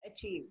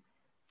achieve.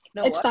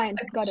 No, It's what? fine.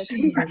 Got it.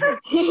 Achieve.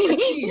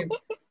 Achieve.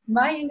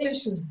 My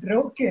English is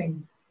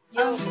broken.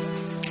 Yo.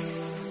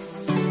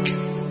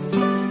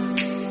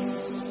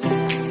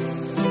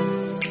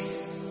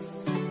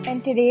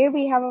 And today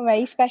we have a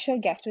very special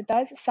guest with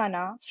us,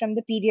 Sana from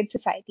the Period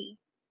Society.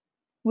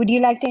 Would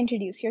you like to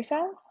introduce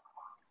yourself?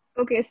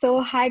 Okay,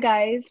 so hi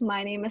guys,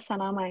 my name is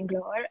Sana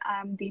Mangalore.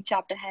 I'm the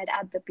chapter head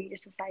at the Period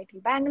Society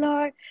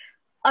Bangalore.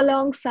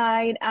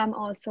 Alongside, I'm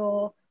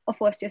also a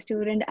first year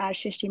student at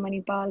Shrishti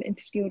Manipal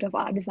Institute of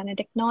Art, Design and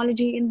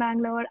Technology in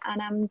Bangalore,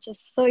 and I'm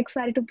just so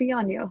excited to be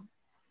on here.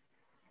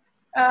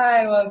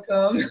 Hi,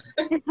 welcome.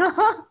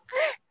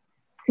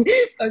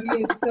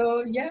 Okay,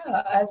 so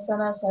yeah, as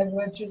Sana said,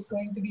 we're just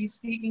going to be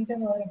speaking to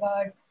her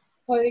about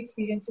her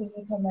experiences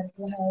with her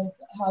mental health,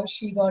 how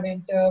she got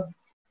into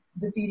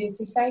the Period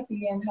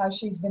Society, and how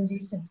she's been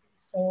recently.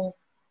 So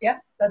yeah,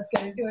 let's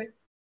get into it.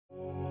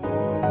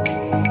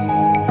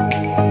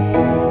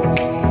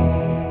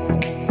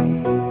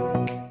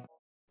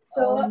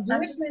 So you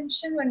had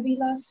mentioned when we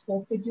last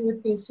spoke that you were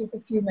faced with a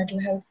few mental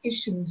health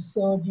issues.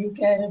 So do you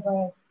care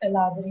about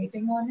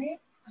elaborating on it?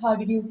 How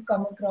did you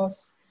come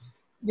across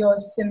your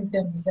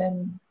symptoms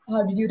and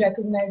how did you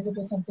recognize it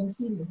was something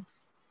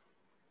serious?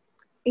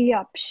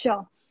 Yep,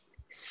 sure.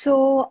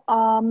 So,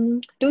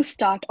 to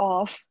start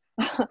off,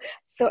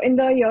 so in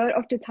the year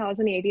of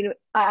 2018,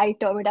 I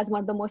term it as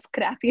one of the most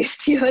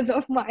crappiest years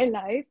of my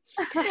life.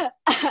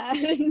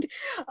 And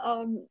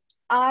um,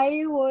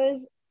 I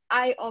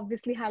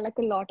obviously had like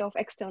a lot of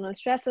external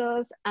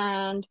stressors,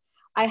 and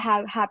I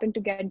have happened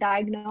to get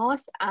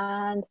diagnosed.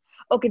 And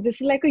okay,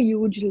 this is like a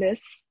huge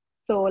list,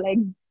 so like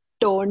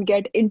don't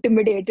get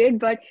intimidated,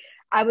 but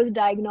I was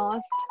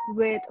diagnosed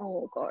with,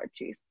 oh God,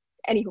 jeez.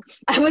 Anywho,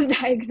 I was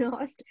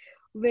diagnosed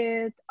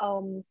with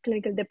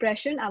clinical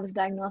depression. I was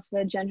diagnosed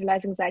with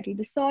generalized anxiety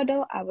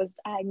disorder. I was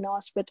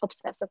diagnosed with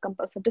obsessive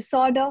compulsive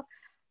disorder.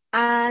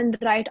 And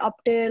right up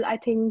till I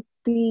think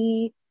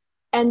the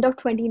end of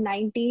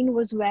 2019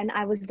 was when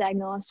I was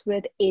diagnosed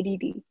with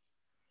ADD.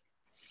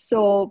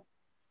 So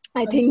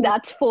I think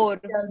that's four.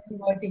 Tell me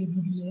what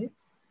ADD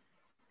is.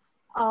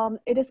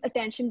 It is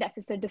attention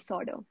deficit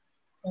disorder.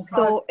 Okay.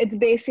 So it's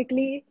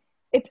basically,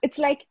 it's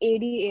like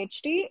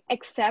ADHD,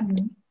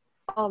 except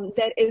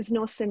there is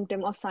no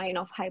symptom or sign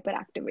of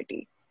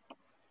hyperactivity.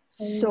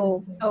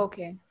 So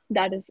Okay.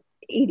 that is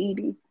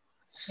ADD.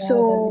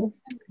 So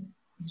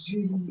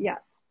yeah,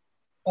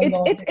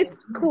 it's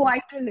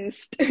quite a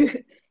list.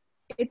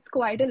 It's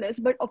quite a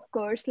list, but of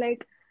course,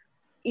 like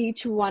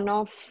each one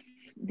of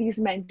these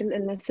mental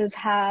illnesses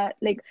have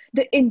like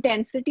the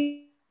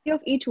intensity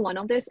of each one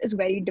of this is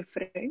very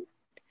different.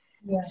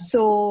 Yeah.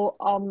 So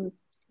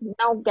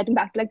now getting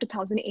back to like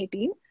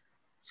 2018.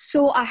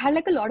 So I had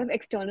like a lot of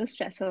external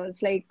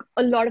stressors, like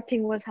a lot of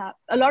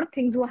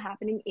things were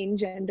happening in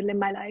general in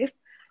my life.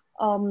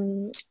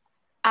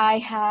 I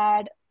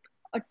had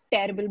a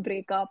terrible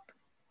breakup.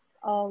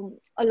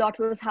 A lot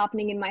was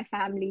happening in my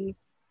family.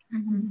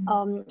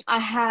 I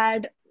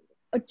had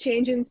a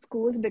change in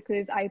schools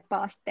because I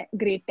passed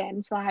grade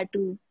 10, so I had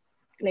to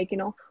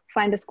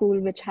find a school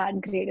which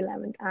had grade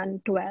 11th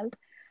and 12th,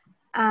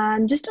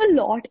 and just a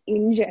lot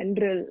in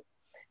general.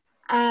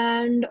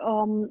 And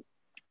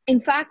in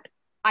fact,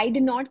 I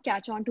did not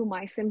catch on to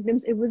my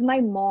symptoms. It was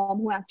my mom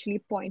who actually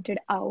pointed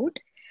out,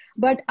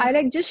 but I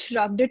like just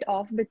shrugged it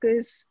off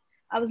because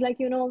I was like,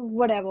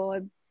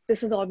 whatever,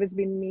 this has always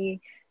been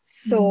me.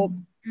 So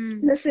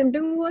the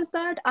symptom was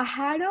that I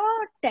had a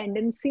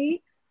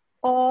tendency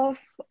of,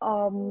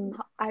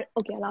 I'll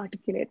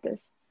articulate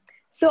this.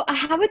 So I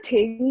have a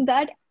thing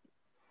that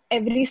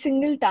every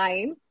single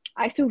time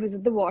I used to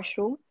visit the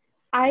washroom,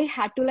 I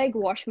had to like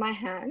wash my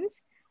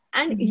hands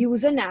and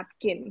use a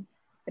napkin,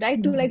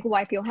 right? To like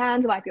wipe your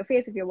hands, wipe your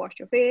face if you washed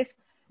your face.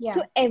 Yeah.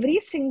 So every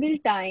single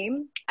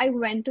time I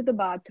went to the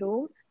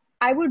bathroom,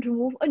 I would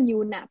remove a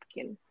new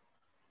napkin.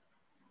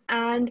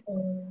 And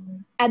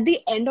at the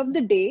end of the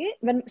day,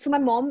 my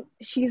mom,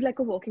 she's like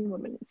a working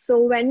woman. So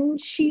when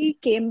she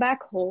came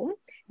back home,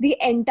 the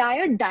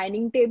entire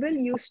dining table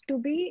used to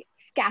be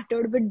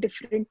scattered with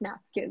different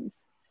napkins.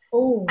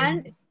 Oh.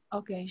 And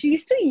Okay. she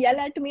used to yell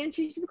at me and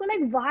she used to go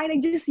like, why?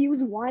 Like just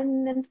use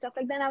one and stuff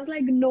like that. And I was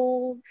like,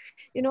 no,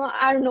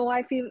 I don't know.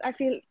 I feel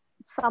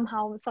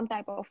somehow some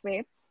type of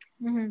way.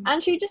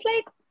 And she just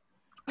like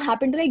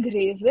happened to like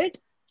raise it.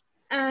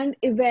 And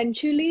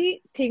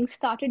eventually things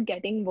started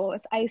getting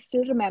worse. I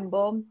still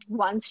remember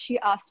once she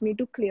asked me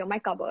to clear my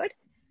cupboard.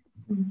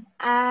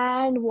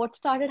 And what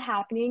started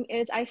happening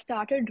is I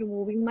started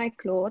removing my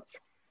clothes,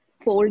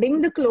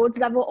 folding the clothes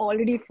that were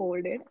already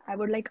folded. I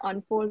would like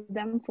unfold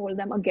them, fold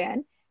them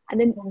again, and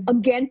then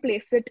again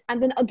place it,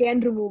 and then again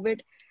remove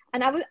it.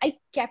 And I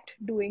kept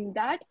doing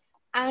that.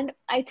 And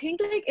I think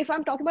like if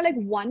I'm talking about like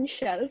one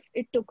shelf,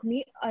 it took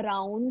me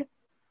around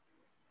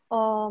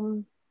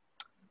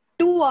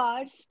 2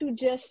 hours to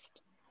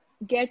just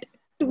get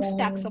two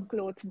stacks of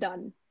clothes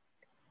done.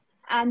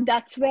 And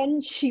that's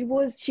when she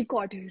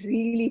got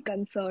really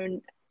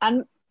concerned.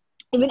 And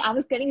even I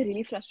was getting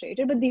really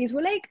frustrated, but these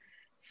were like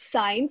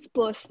signs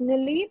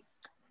personally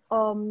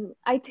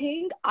I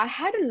think I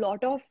had a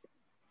lot of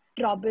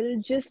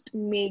trouble just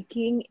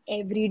making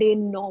everyday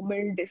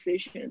normal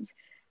decisions.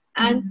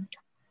 And Mhm.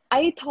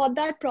 I thought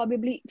that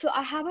probably, so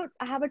I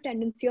have a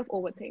tendency of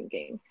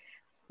overthinking.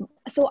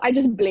 So I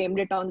just blamed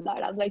it on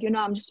that. I was like,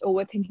 I'm just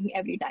overthinking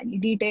every tiny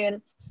detail,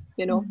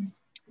 you know. Mhm.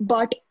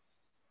 But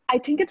I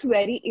think it's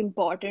very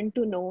important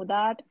to know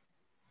that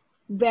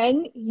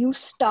when you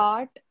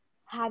start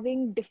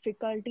having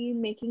difficulty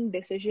making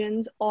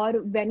decisions, or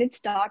when it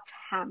starts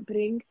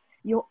hampering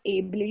your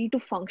ability to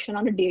function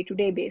on a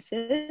day-to-day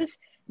basis,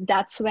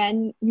 that's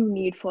when you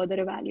need further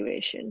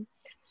evaluation.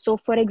 So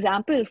for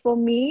example, for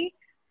me,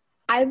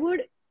 I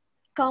would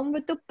come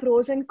with the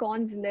pros and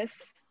cons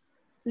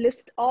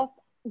list of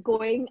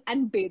going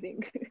and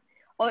bathing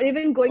or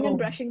even going and Oh,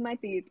 brushing my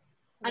teeth,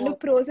 and a what?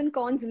 pros and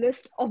cons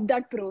list of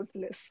that pros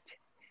list,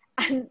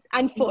 and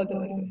Oh, further.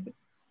 wow.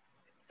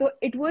 So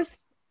it was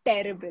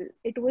terrible.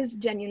 It was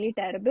genuinely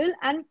terrible.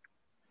 And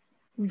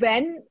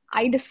when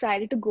I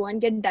decided to go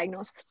and get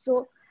diagnosed,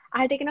 so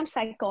I had taken up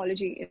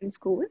psychology in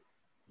school,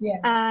 Yeah.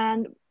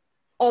 and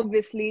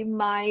obviously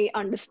my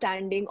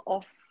understanding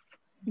of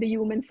the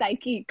human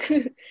psyche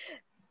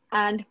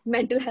and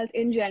mental health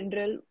in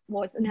general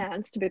was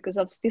enhanced because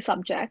of the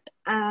subject.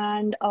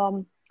 And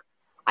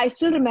I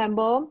still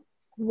remember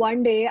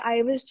one day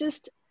I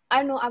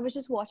don't know, I was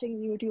just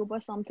watching YouTube or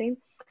something,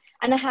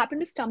 and I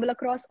happened to stumble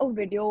across a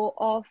video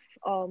of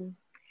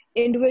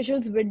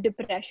individuals with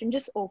depression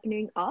just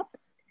opening up.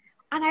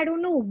 And I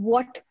don't know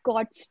what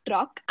got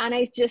struck, and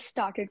I just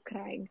started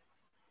crying.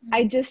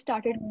 I just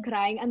started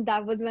crying, and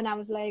that was when I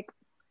was like,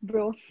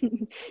 bro,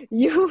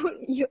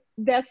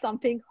 there's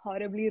something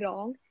horribly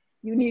wrong.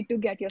 You need to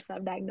get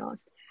yourself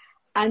diagnosed.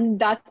 And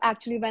that's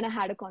actually when I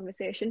had a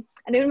conversation.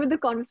 And even with the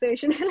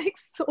conversation, like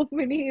so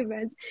many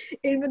events,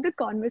 even with the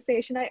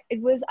conversation, I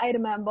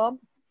remember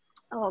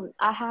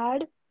I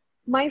had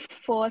my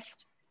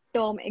first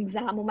term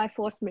exam, or my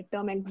first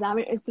midterm exam.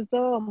 It was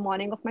the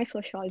morning of my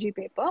sociology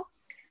paper.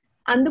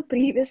 And the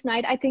previous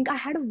night, I think I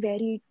had a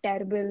very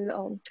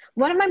terrible,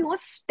 one of my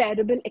most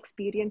terrible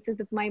experiences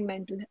with my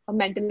mental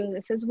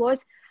illnesses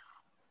was,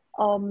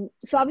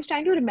 so I was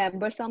trying to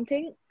remember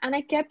something, and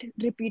I kept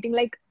repeating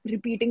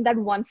that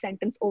one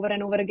sentence over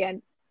and over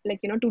again,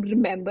 like, to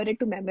remember it,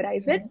 to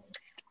memorize it. Okay.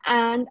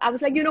 And I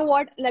was like, you know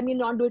what? Let me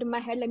not do it in my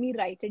head. Let me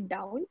write it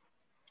down.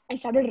 I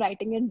started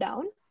writing it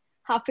down.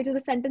 Halfway to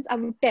the sentence, I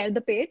would tear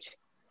the page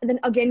and then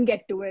again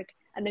get to it,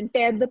 and then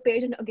tear the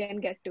page and again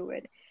get to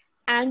it.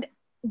 And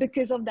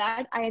because of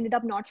that, I ended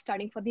up not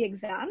studying for the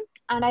exam.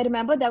 And I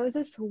remember there was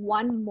this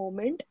one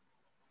moment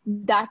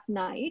that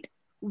night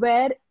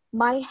where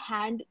my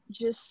hand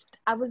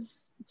I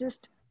was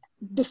just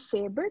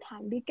disabled,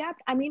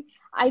 handicapped. I mean,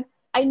 I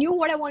knew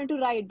what I wanted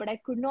to write, but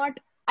I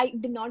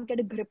did not get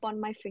a grip on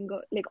my finger,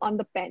 like on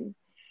the pen.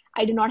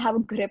 I did not have a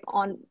grip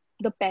on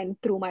the pen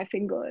through my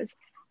fingers.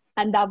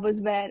 And that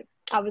was where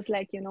I was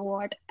like, you know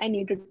what? I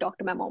need to talk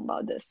to my mom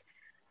about this.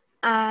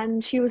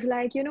 And she was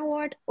like, you know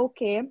what?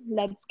 Okay,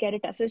 let's get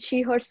it tested.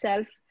 She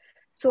herself,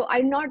 so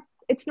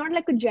it's not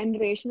like a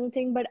generational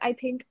thing, but I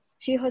think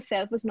she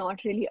herself was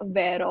not really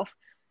aware of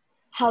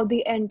how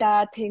the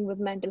entire thing with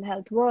mental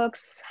health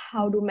works,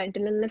 how do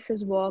mental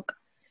illnesses work.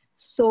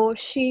 So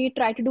she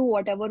tried to do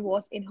whatever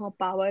was in her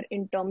power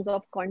in terms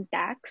of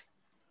contacts.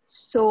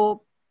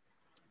 So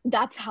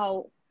that's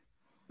how,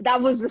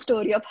 that was the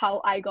story of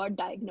how I got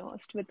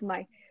diagnosed with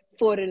my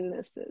four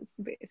illnesses,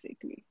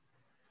 basically.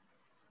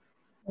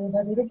 Oh,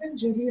 that would have been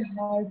really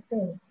hard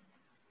to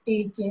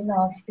take in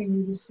after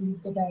you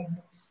received the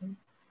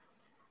diagnosis.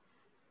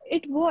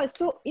 It was.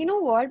 So, you know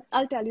what?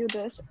 I'll tell you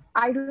this.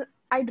 I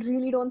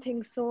really don't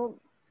think so.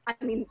 I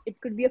mean,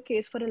 it could be a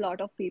case for a lot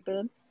of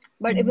people,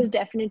 but it was Mhm.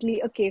 definitely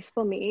a case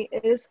for me.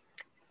 Is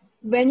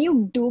when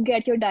you do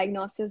get your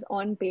diagnosis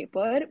on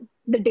paper,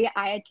 the day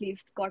I at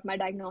least got my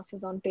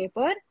diagnosis on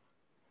paper,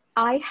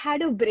 I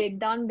had a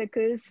breakdown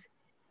because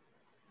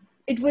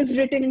it was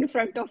written in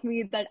front of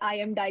me that I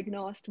am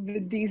diagnosed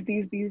with these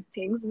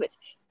things, which,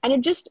 and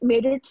it just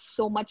made it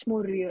so much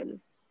more real.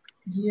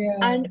 Yeah.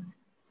 And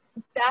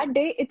that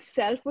day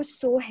itself was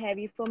so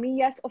heavy for me.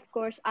 Yes, of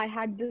course, I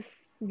had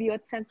this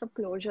weird sense of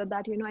closure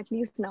that, at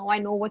least now I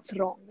know what's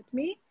wrong with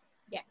me.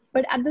 Yeah.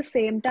 But at the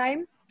same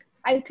time,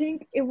 I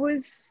think it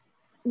was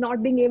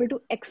not being able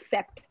to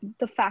accept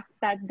the fact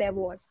that there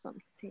was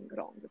something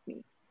wrong with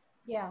me,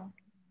 Yeah.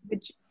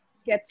 which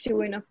gets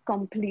you in a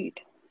complete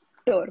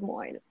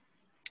turmoil.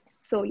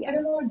 So, I don't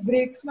yes. know, it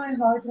breaks my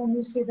heart when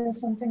you say there's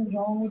something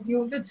wrong with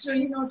you. That's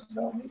really not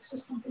wrong. It's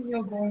just something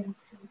you're going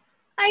through.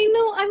 I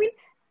know. I mean,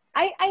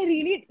 I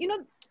really,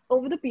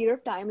 over the period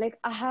of time, like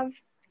I have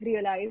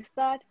realized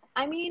that,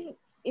 I mean,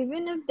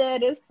 even if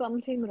there is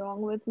something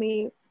wrong with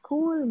me,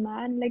 cool,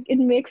 man. Like it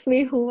makes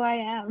me who I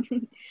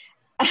am.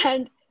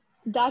 And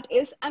that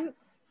is,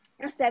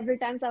 several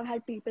times I've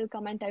had people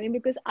come and tell me,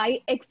 because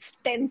I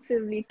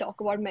extensively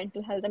talk about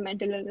mental health and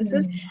mental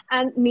illnesses. Mm.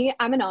 And me,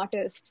 I'm an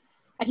artist,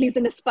 at least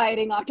an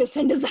aspiring artist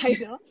and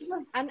designer.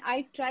 And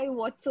I try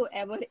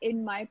whatsoever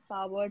in my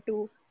power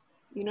to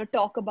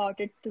talk about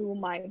it through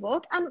my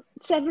work. And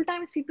several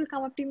times people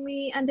come up to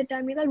me and they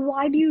tell me that,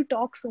 why do you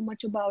talk so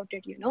much about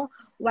it?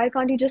 Why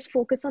can't you just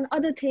focus on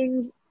other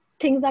things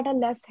that are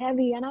less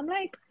heavy? And I'm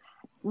like,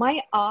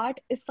 my art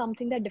is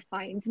something that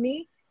defines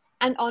me.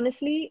 And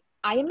honestly,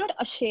 I am not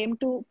ashamed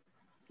to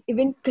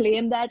even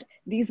claim that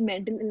these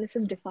mental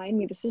illnesses define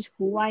me. This is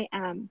who I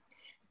am.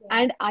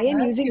 And I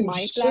am As using you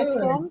my should.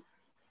 platform.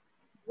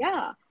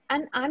 Yeah.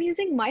 And I'm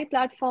using my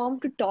platform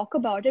to talk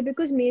about it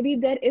because maybe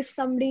there is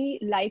somebody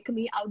like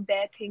me out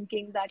there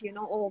thinking that,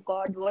 oh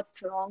God,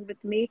 what's wrong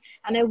with me?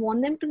 And I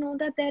want them to know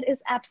that there is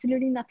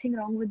absolutely nothing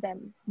wrong with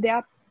them.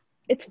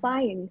 It's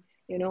fine,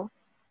 you know,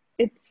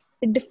 it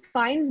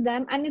defines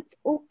them and it's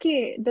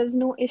okay. There's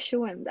no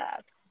issue in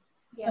that.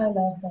 I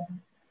love that.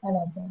 I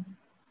love that.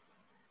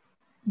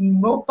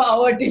 More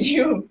power to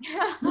you.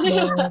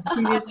 No,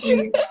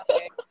 seriously,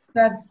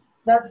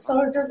 that's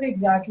sort of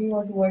exactly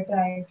what we're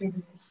trying to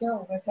do here.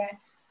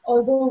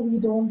 Although we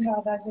don't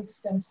have as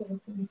extensive of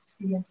an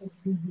experience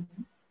as you do,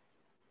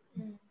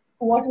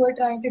 what we're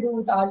trying to do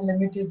with our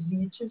limited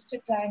reach is to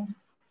try and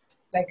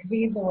like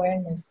raise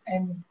awareness,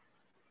 and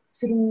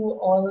through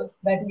all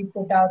that we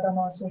put out on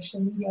our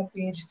social media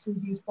page, through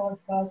these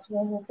podcasts,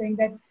 we're hoping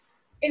that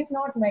if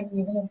not many,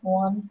 even if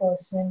one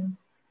person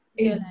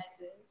is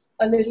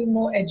a little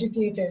more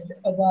educated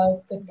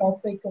about the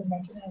topic of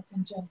mental health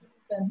in general,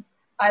 then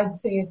I'd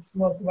say it's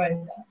work well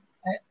done.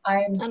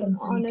 I am And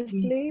completely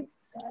honestly,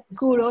 satisfied.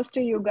 kudos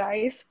to you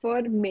guys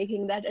for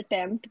making that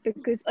attempt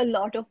because a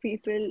lot of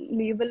people,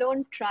 leave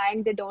alone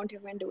trying, they don't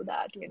even do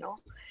that.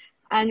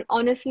 And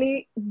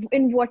honestly,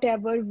 in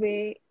whatever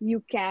way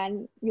you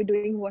can, you're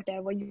doing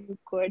whatever you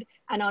could.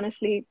 And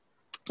honestly,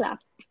 clap.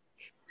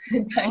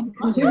 Thank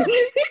you.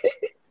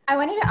 I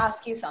wanted to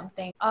ask you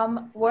something.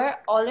 Were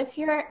all of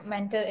your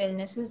mental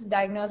illnesses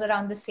diagnosed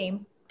around the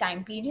same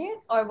time period,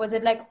 or was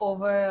it like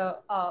over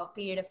a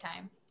period of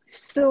time?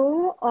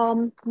 So,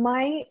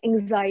 my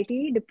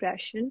anxiety,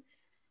 depression,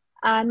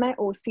 and my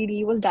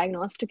OCD was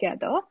diagnosed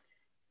together.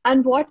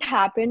 And what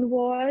happened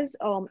was,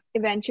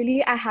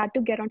 eventually I had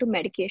to get onto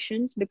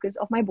medications because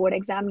of my board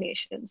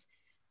examinations.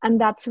 And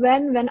that's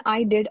when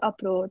I did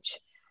approach,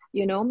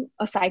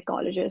 a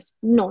psychologist.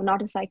 No,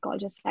 not a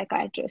psychologist,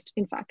 psychiatrist.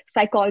 In fact,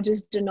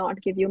 psychologists do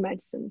not give you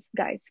medicines.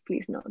 Guys,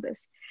 please know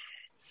this.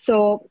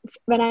 So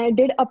when I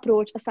did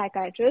approach a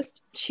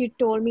psychiatrist, she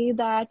told me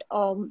that,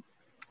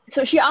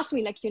 so she asked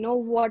me, like,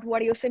 what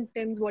are your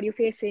symptoms? What are you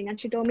facing? And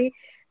she told me,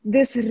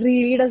 this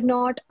really does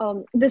not,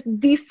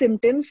 these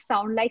symptoms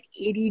sound like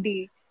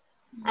ADD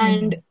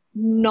and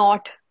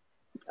not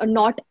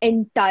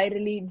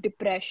entirely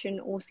depression,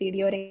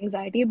 OCD, or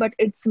anxiety, but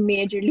it's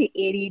majorly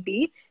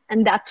ADD.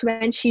 And that's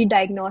when she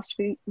diagnosed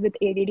me with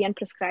ADD and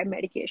prescribed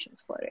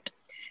medications for it.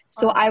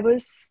 So I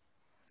was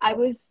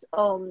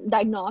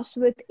diagnosed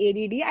with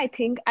ADD, I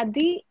think, at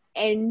the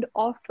end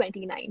of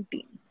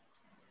 2019,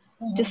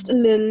 just a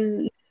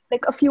little,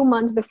 like a few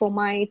months before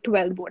my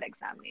 12 board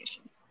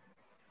examinations.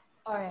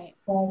 All right.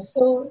 Wow.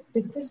 So,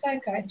 did the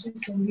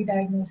psychiatrist only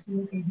diagnose you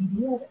with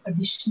ADD, or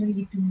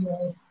additionally to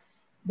your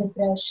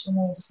depression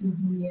or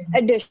CD?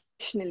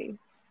 Additionally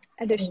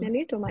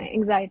to my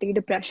anxiety,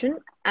 depression,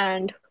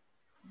 and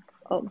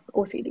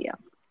OCD.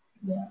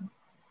 Yeah.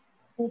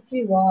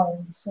 Okay. Wow.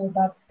 So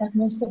that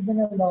must have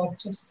been a lot,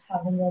 just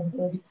having your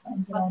board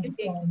exams around the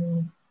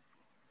corner.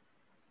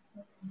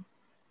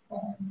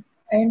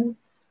 And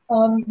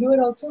you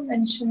had also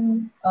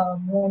mentioned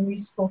when we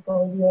spoke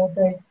earlier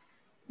that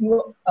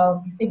you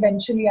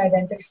eventually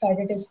identified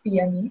it as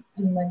PME,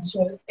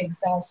 premenstrual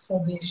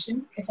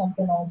exacerbation, if I'm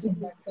pronouncing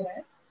that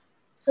correct.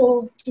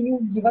 So, can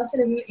you give us a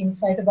little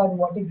insight about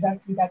what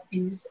exactly that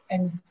is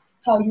and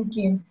how you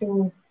came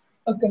to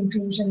a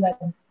conclusion that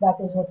that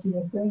was what you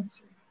were going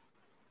through?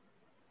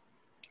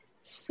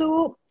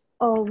 So,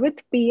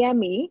 with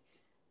PME,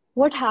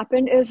 what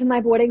happened is my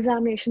board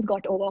examinations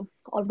got over.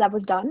 All of that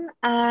was done.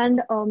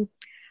 And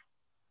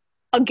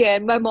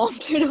again, my mom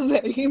played a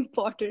very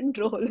important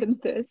role in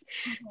this.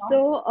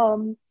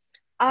 So,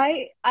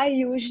 I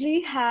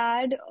usually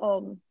had,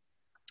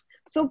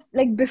 so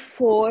like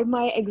before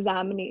my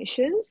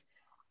examinations,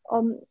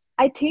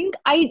 I think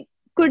I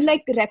could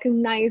like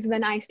recognize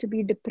when I used to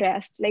be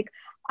depressed. Like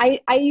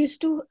I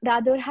used to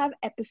rather have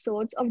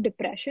episodes of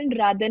depression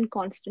rather than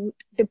constant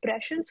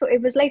depression. So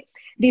it was like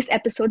these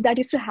episodes that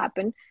used to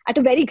happen at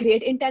a very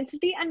great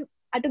intensity and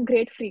at a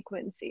great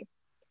frequency.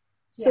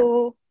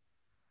 So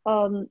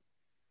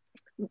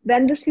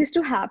when this used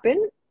to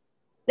happen,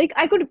 like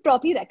I could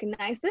properly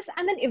recognize this,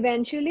 and then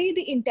eventually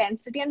the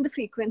intensity and the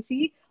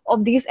frequency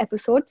of these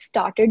episodes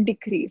started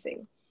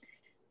decreasing.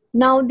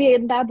 Now the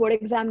entire board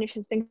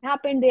examinations thing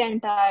happened, the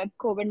entire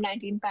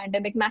COVID-19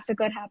 pandemic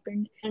massacre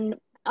happened. And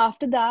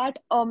after that,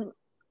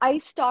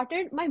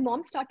 my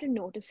mom started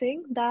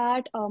noticing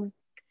that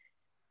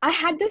I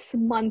had this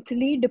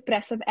monthly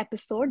depressive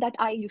episode that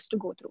I used to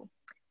go through.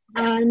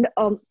 And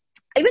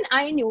even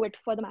I knew it,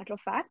 for the matter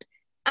of fact.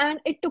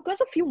 And it took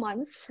us a few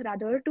months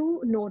rather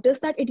to notice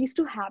that it used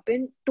to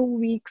happen 2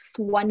 weeks,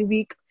 1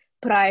 week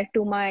prior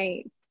to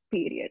my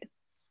period.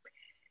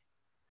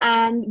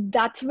 And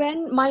that's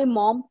when my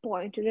mom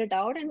pointed it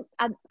out. And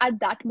at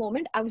that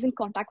moment, I was in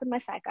contact with my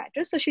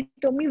psychiatrist. So she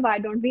told me, why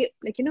don't we,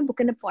 book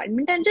an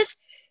appointment and just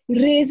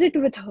raise it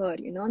with her,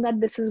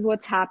 that this is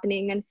what's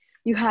happening. And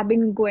you have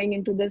been going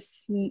into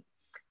this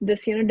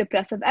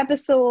depressive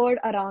episode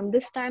around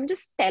this time,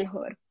 just tell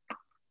her.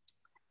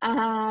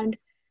 And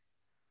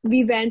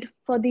we went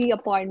for the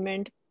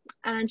appointment,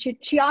 and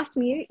she asked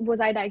me, was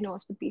I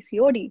diagnosed with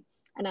PCOD?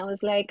 And I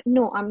was like,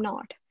 no, I'm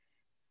not.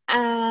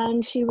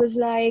 And she was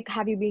like,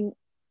 have you been,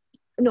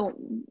 no,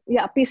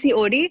 yeah,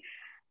 PCOD.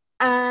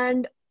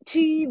 And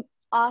she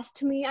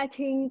asked me, I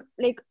think,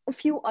 like a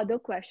few other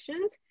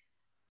questions.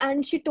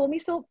 And she told me,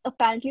 so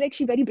apparently, like,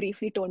 she very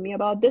briefly told me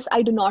about this.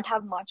 I do not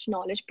have much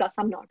knowledge, plus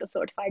I'm not a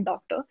certified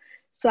doctor.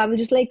 So I will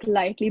just like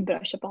lightly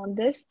brush upon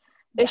this.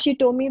 Yeah. She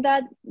told me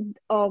that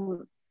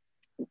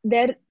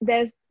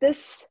there's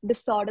this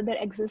disorder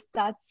that exists,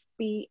 that's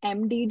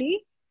PMDD,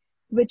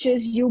 which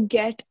is you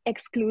get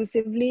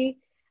exclusively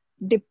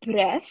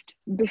depressed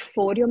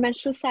before your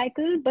menstrual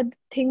cycle. But the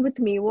thing with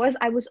me was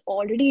I was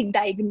already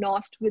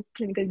diagnosed with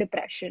clinical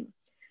depression.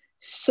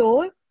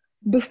 So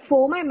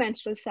before my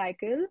menstrual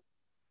cycle,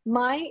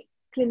 my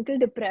clinical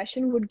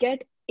depression would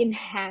get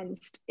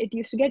enhanced. It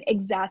used to get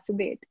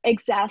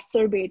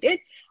exacerbated.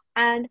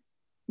 And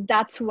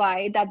that's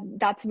why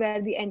that's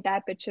where the entire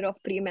picture of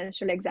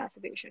premenstrual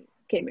exacerbation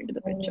came into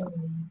the picture.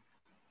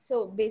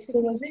 So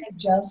basically, was it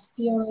just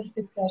your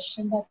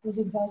depression that was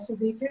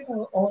exacerbated,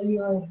 or all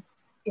your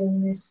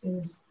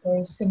illnesses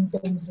or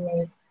symptoms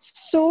were?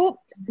 So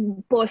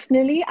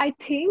personally, I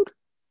think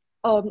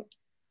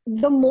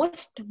the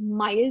most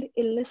mild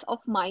illness of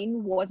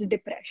mine was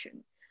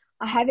depression.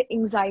 I have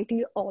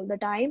anxiety all the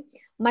time.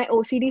 My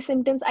OCD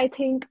symptoms, I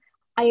think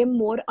I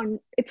am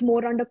it's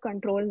more under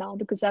control now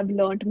because I've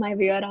learned my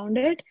way around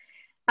it.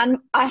 And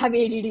I have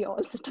ADD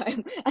all the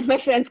time. And my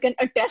friends can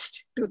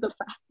attest to the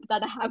fact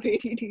that I have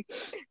ADD.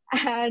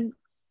 And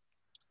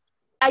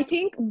I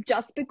think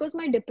just because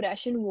my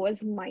depression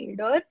was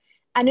milder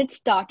and it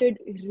started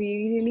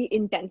really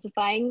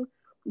intensifying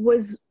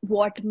was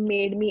what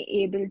made me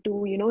able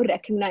to,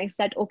 recognize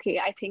that, okay,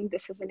 I think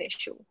this is an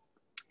issue.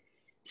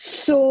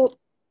 So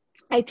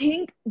I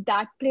think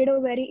that played a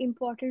very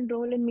important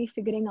role in me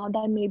figuring out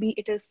that maybe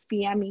it is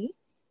PME.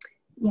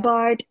 Yeah.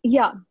 But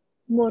yeah,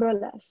 more or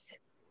less.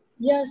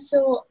 Yeah,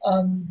 so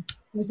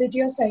was it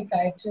your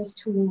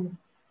psychiatrist who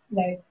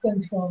like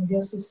confirmed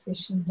your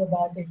suspicions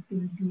about it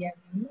being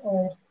PME,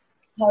 or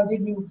how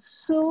did you?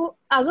 So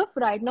as of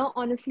right now,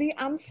 honestly,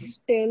 I'm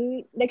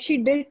still like, she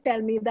did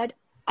tell me that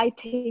I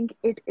think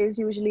it is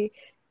usually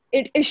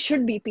it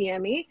should be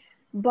PME,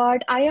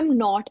 but I am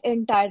not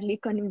entirely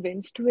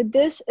convinced with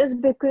this, is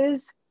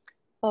because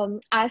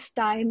as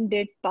time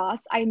did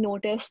pass, I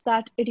noticed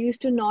that it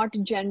used to not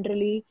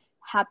generally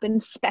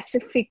happen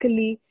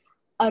specifically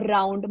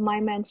around my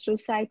menstrual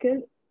cycle.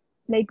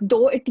 Like,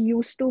 though it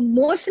used to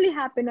mostly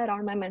happen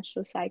around my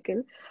menstrual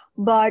cycle,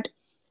 but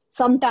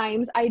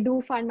sometimes I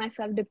do find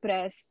myself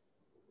depressed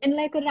in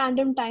like a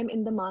random time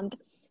in the month.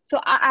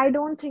 So I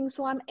don't think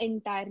so I'm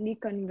entirely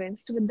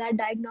convinced with that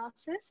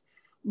diagnosis.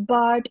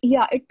 But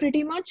yeah, it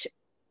pretty much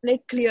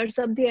like clears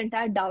up the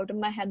entire doubt in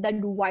my head that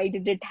why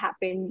did it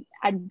happen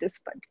at this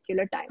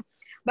particular time.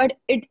 But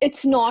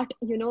it's not,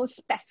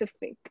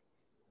 specific.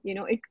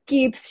 It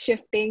keeps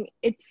shifting.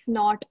 It's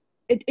not,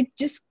 it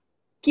just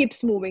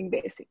keeps moving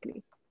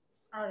basically.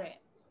 all right.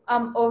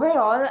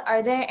 Overall,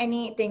 are there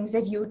any things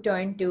that you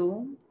turn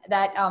to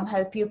that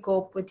help you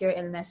cope with your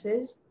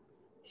illnesses?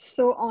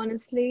 So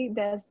honestly,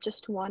 there's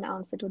just one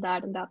answer to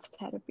that, and that's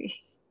therapy.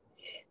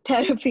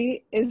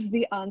 Therapy is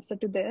the answer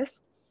to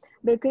this,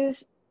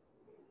 because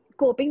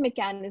coping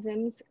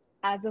mechanisms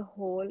as a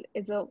whole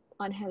is a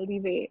unhealthy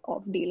way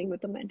of dealing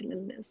with a mental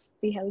illness.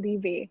 The healthy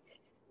way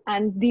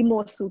and the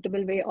most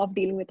suitable way of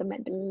dealing with a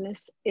mental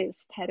illness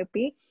is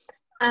therapy.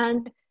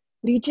 And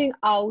reaching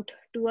out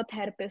to a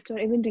therapist, or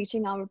even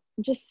reaching out,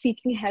 just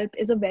seeking help,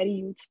 is a very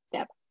huge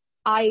step.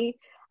 I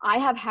i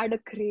have had a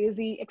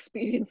crazy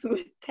experience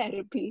with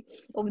therapy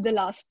over the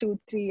last 2-3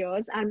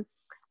 years, and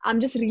I'm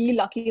just really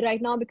lucky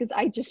right now because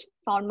I just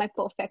found my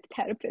perfect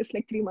therapist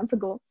like 3 months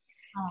ago.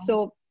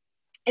 So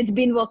it's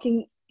been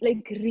working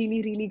like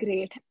really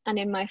great and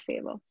in my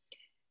favor.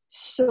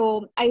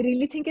 So I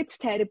really think it's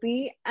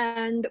therapy,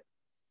 and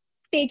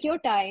take your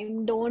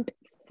time. Don't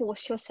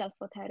force yourself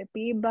for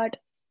therapy, but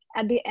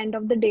at the end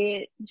of the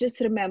day,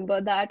 just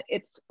remember that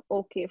it's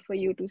okay for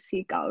you to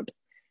seek out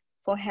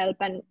for help.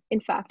 And in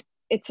fact,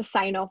 it's a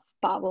sign of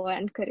power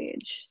and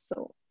courage.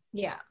 So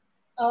Yeah.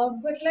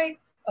 But like,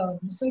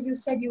 so you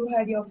said you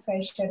had your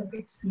fair share of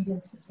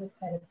experiences with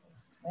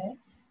therapists, right?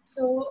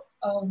 So,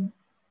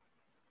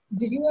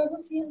 did you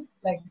ever feel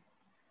like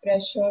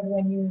pressured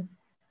when you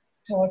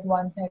thought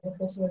one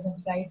therapist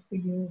wasn't right for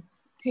you,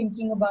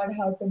 thinking about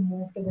how to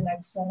move to the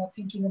next one, or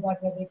thinking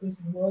about whether it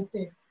was worth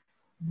it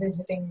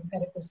visiting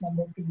therapist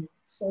number 2?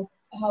 So,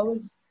 how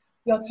was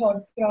your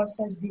thought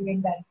process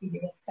during that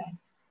period of time?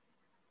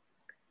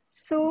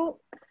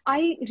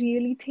 I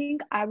really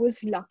think I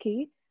was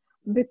lucky.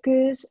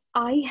 Because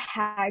I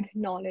had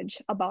knowledge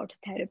about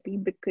therapy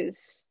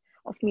because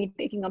of me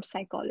taking up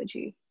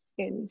psychology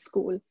in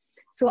school.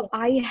 So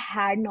I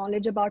had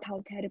knowledge about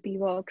how therapy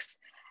works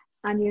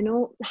and,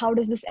 how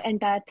does this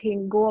entire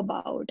thing go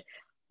about?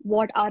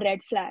 What are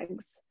red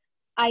flags?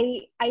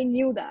 I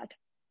knew that.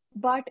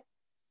 But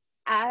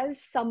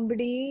as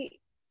somebody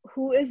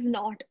who is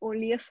not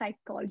only a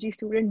psychology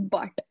student,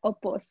 but a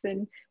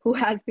person who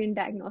has been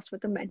diagnosed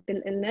with a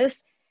mental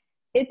illness,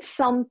 it's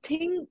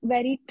something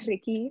very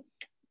tricky.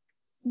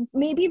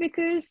 Maybe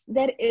because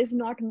there is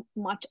not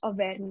much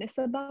awareness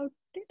about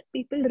it.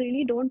 People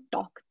really don't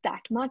talk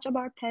that much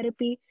about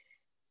therapy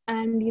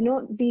and,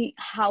 the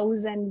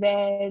hows and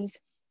wheres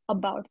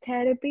about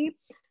therapy.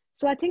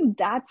 So I think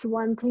that's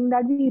one thing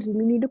that we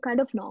really need to kind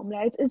of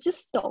normalize is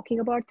just talking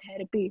about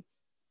therapy.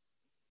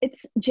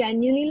 It's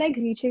genuinely like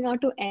reaching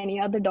out to any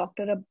other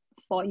doctor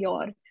for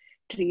your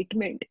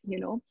treatment,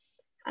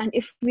 and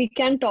if we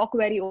can talk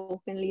very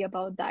openly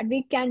about that,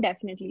 we can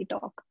definitely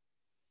talk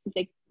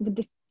like with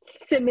this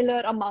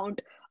similar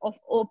amount of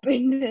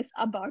openness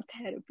about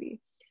therapy.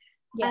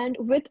 And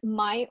with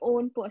my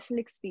own personal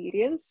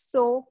experience,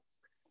 so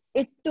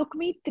it took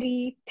me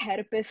 3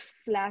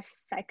 therapists slash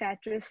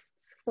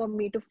psychiatrists for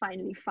me to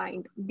finally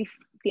find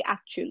the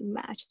actual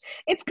match.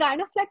 It's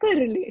kind of like a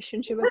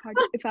relationship,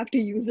 if I have to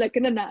use like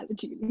an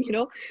analogy.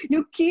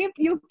 You keep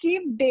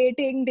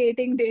dating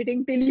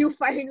till you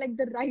find like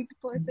the right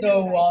person.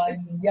 The one,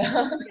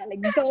 yeah. Yeah,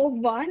 like the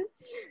one.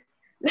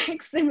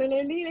 Like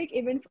similarly, like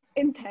even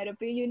in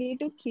therapy, you need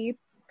to keep,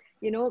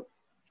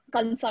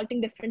 consulting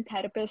different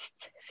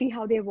therapists, see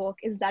how they work.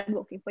 Is that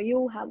working for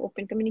you? Have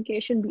open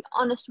communication, be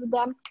honest with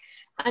them.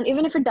 And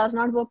even if it does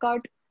not work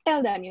out,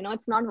 tell them,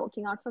 it's not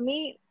working out for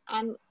me,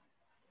 and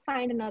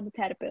find another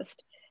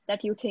therapist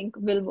that you think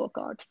will work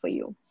out for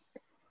you.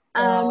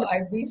 And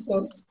I'd be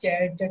so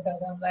scared to tell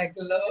them, like,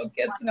 look,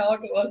 it's not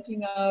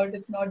working out.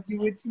 It's not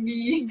you, it's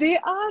me. They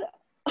are.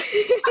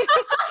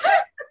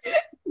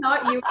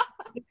 Not you.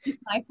 It's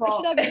my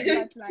fault. I should have been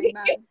that line,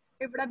 man.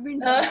 It would have been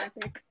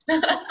dramatic.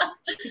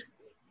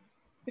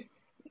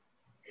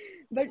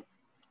 But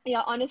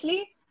yeah,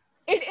 honestly,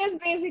 it is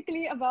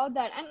basically about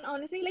that. And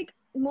honestly, like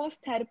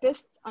most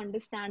therapists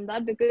understand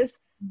that because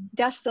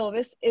their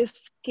service is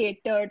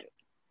catered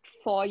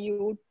for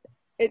you.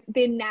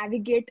 They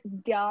navigate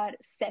their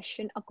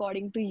session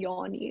according to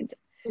your needs.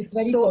 It's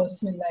very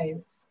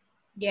personalized.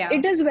 Yeah.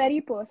 It is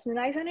very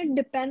personalized and it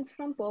depends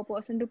from per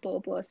person to per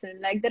person.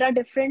 Like there are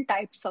different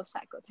types of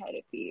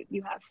psychotherapy.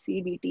 You have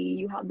CBT,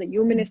 you have the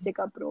humanistic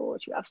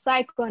approach, you have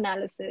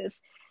psychoanalysis.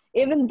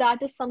 Even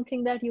that is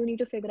something that you need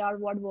to figure out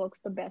what works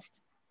the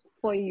best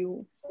for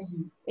you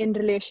in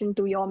relation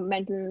to your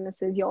mental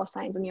illnesses, your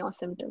signs and your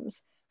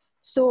symptoms.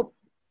 So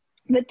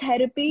with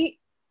therapy,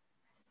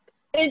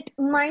 it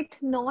might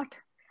not,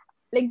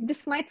 like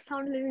this might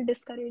sound a little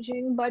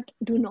discouraging, but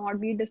do not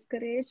be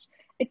discouraged.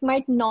 It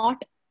might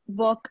not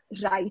work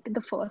right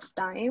the first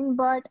time,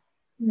 but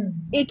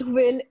it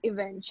will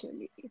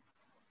eventually.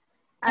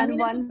 And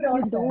once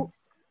you do,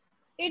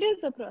 it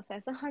is a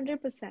process,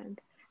 100%.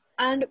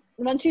 And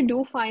once you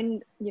do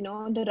find,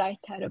 the right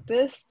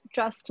therapist,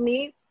 trust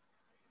me,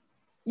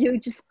 you're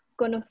just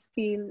gonna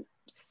feel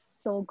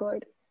so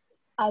good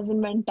as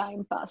and when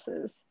time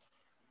passes.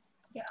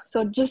 Yeah.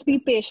 So just be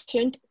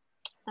patient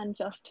and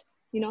just,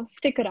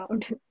 stick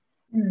around.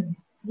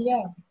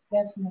 Yeah,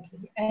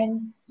 definitely.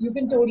 And you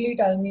can totally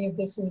tell me if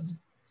this is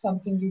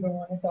something you don't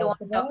want to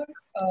talk about.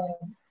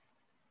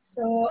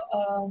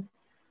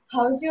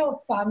 How's your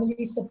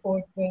family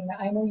support been?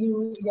 I know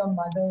your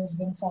mother has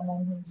been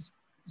someone who's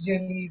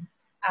really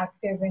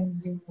active in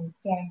you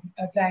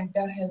trying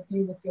to help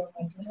you with your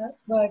mental health,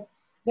 but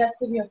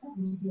rest of your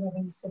family, do you have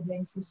any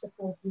siblings who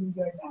support you?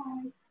 Your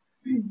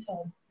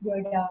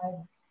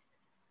dad,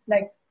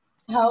 like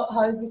how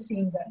is the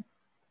scene then?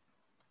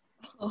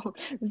 Oh,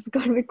 this is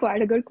going to be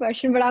quite a good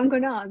question, but I'm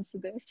going to answer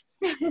this.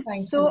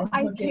 So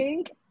I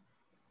think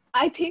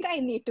I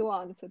need to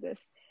answer this.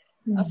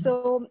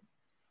 So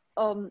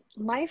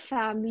my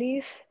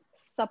family's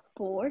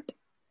support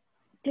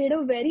played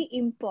a very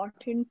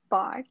important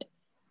part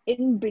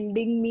in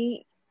building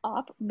me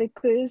up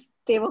because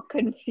they were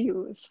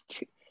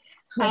confused.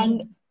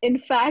 And in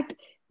fact,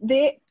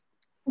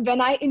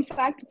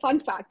 fun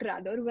fact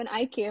rather, when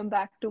I came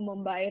back to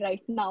Mumbai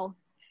right now,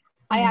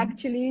 I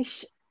actually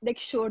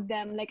showed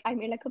them, like I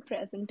made like a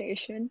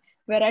presentation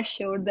where I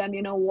showed them,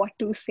 what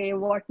to say,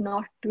 what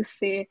not to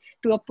say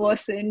to a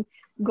person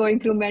going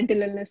through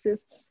mental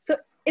illnesses. So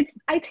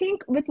I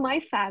think with my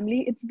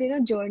family, it's been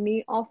a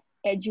journey of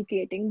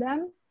educating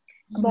them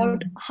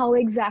about how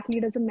exactly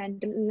does a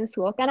mental illness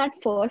work. And at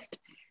first,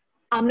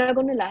 I'm not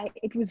going to lie,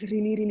 it was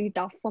really, really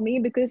tough for me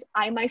because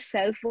I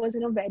myself was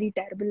in a very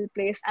terrible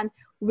place. And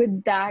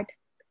with that,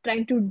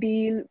 trying to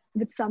deal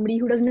with somebody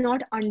who does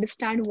not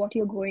understand what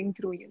you're going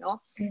through,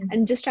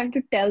 and just trying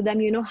to tell them,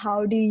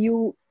 how do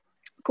you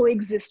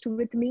coexist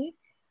with me?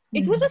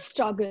 It was a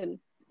struggle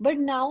But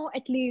now,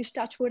 at least,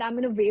 touch wood, I'm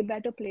in a way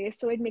better place.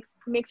 So it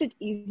makes it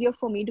easier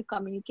for me to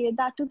communicate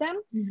that to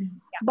them. Mm-hmm.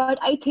 But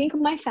I think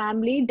my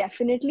family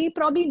definitely,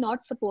 probably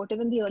not supportive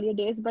in the earlier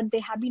days, but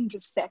they have been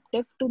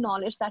receptive to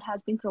knowledge that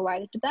has been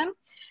provided to them.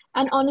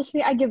 And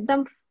honestly, I give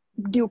them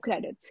due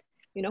credits,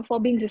 for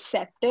being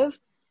receptive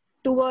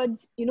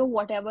towards,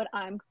 whatever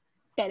I'm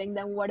telling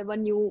them, whatever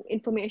new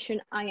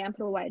information I am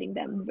providing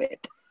them with.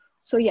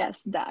 So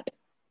yes, that.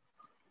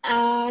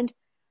 And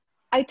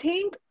I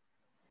think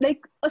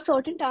like a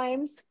certain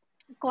times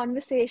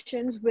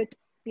conversations with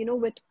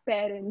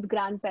parents,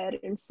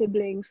 grandparents,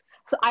 siblings.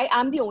 So I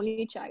am the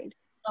only child.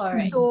 All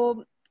right.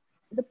 So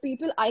the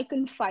people I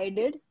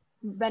confided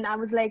when I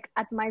was like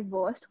at my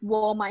worst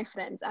were my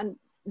friends, and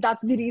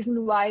that's the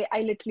reason why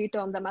I literally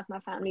termed them as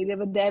my family. They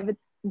were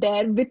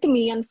there with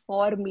me and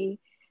for me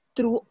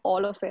through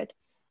all of it.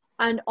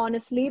 And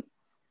honestly,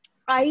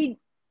 I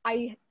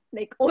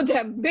like owe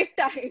them big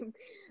time.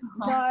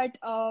 But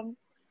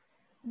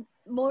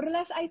more or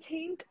less, I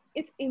think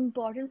it's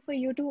important for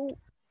you to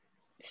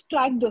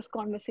strike those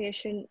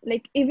conversation.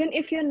 Like even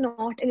if you're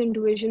not an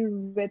individual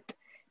with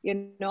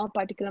a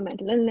particular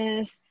mental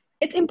illness,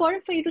 it's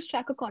important for you to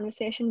strike a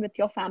conversation with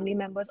your family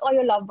members or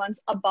your loved ones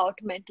about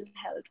mental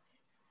health.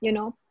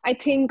 I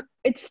think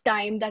it's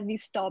time that we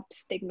stop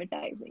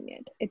stigmatizing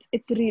it.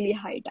 It's really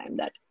high time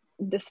that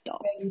this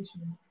Very stops.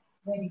 true.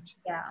 Very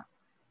true. Yeah.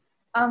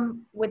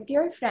 With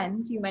your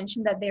friends, you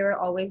mentioned that they were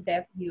always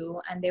there for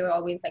you and they were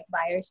always like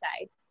by your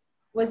side.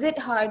 Was it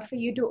hard for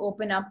you to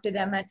open up to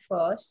them at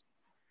first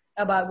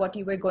about what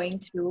you were going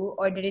through,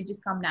 or did it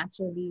just come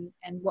naturally?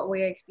 And what were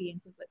your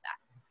experiences with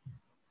that?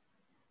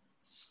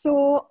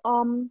 So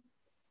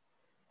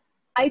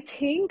I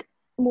think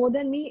more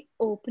than me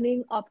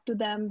opening up to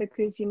them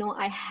because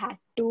I had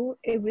to,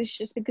 it was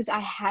just because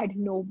I had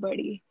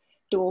nobody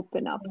to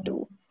open up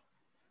to.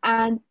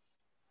 And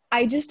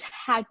I just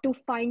had to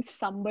find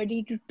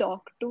somebody to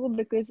talk to,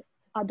 because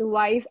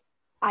otherwise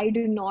would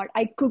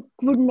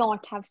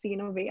not have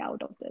seen a way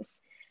out of this.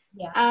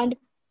 Yeah. And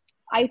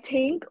I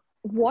think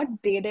what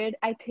they did,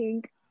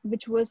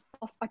 which was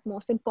of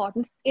utmost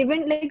importance,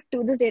 even like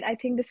to this date, I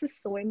think this is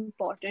so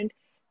important,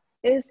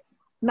 is,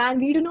 man,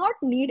 we do not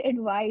need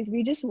advice.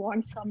 We just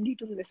want somebody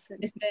to listen.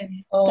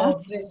 Listen. Oh,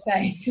 That's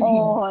precisely.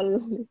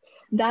 all.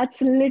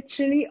 That's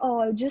literally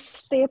all. Just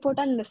stay put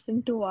and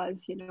listen to us.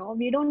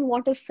 We don't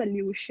want a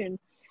solution.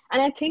 And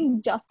I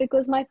think just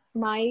because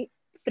my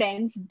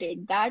friends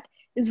did that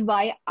is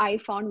why I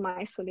found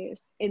my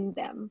solace in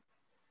them.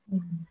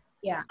 Mhm.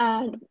 Yeah.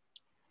 And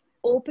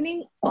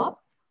opening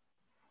up,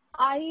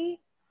 I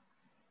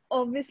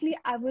obviously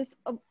I was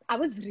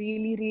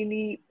really,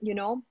 really,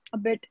 a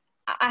bit,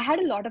 I had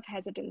a lot of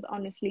hesitance,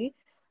 honestly,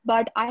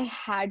 but I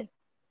had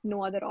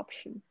no other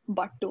option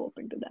but to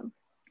open to them.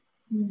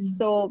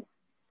 So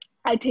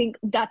I think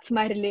that's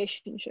my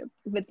relationship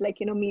with, like,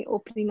 me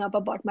opening up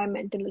about my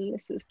mental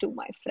illnesses to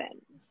my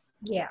friends.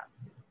 Yeah.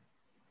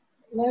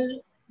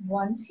 Well,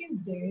 once you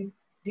did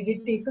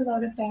it take a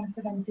lot of time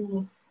for them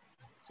to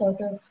sort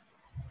of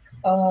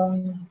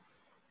um,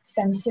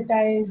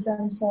 sensitize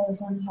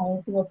themselves on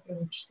how to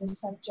approach the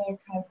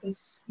subject, how to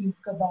speak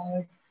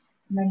about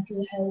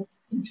mental health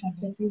in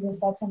front of you? Was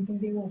that something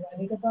they were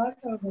worried about,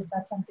 or was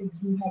that something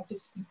you had to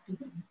speak to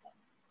them about?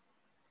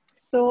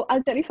 So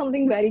I'll tell you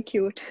something very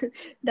cute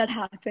that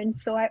happened.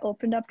 So I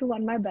opened up to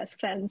one of my best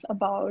friends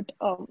about,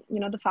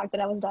 the fact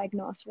that I was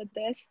diagnosed with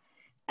this,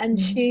 and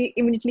she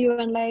immediately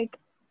went like,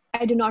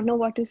 "I do not know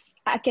what to.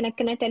 Can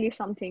I tell you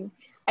something?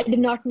 I did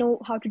not know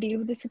how to deal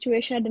with this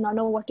situation. I did not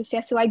know what to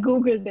say. So I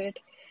googled it,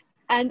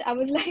 and I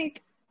was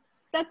like,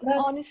 that's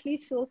honestly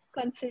That's so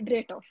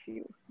considerate of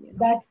you.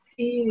 that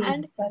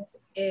And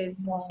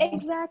Is wow.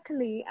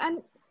 exactly,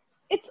 and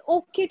it's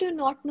okay to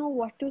not know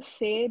what to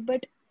say,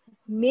 but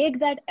make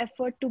that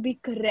effort to be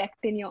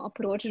correct in your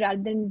approach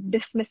rather than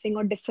dismissing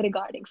or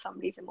disregarding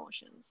somebody's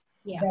emotions.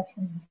 yeah.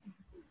 Definitely.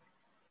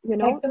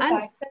 And The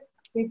fact that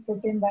they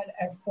put in that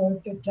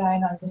effort to try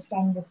and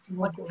understand what you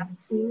were What going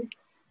through,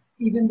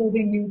 even though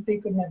they knew they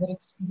could never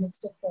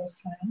experience it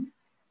firsthand,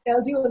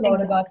 tells you a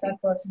lot about exactly,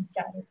 that person's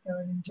character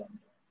in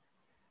general.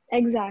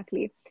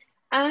 exactly.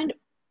 And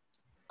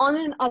on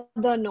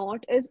another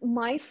note, is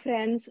my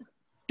friends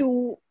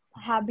too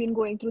have been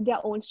going through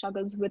their own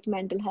struggles with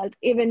mental health,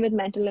 even with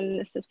mental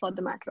illnesses, for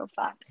the matter of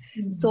fact.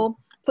 So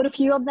for a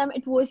few of them,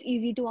 it was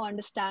easy to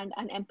understand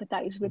and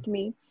empathize with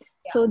me.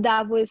 Yeah. So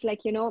that was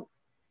like,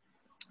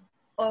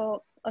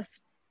 a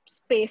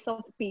space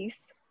of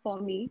peace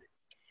for me.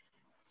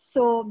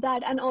 So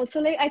that, and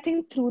also, like, I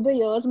think through the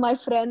years, my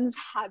friends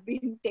have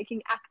been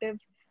taking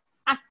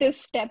active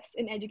steps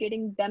in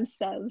educating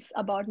themselves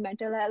about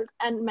mental health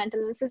and mental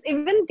illnesses,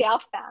 even their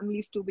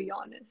families, to be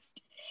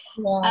honest.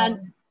 Wow.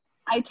 And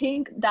I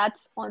think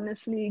that's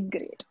honestly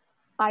great.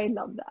 I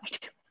love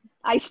that.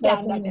 I That's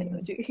stand that amazing.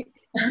 energy.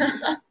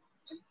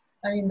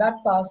 I mean,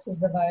 that passes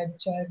the vibe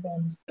check,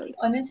 honestly.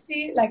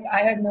 Honestly, like, I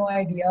had no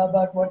idea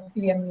about what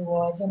PMU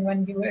was, and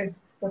when you had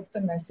put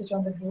the message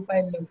on the group,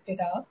 I looked it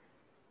up,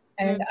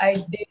 and I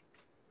did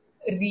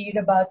read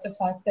about the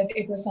fact that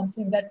it was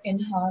something that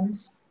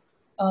enhanced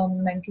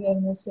mental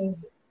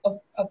illnesses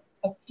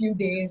a few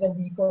days, a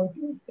week or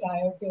two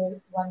prior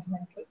to one's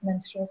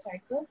menstrual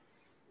cycle.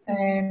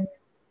 And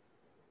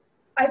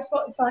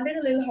found it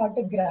a little hard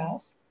to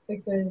grasp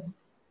because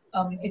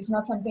it's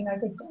not something I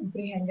could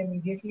comprehend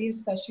immediately,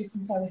 especially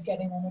since I was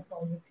getting on a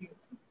call with you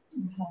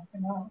in half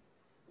an hour.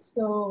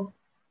 So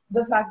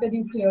the fact that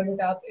you cleared it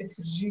up,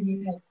 it's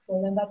really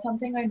helpful. And that's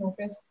something I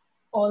notice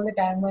all the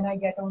time when I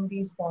get on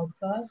these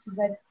podcasts is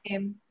that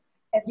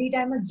every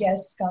time a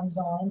guest comes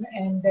on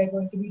and they're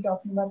going to be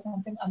talking about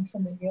something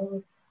unfamiliar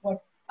with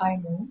what I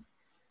know,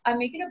 I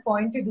make it a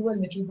point to do a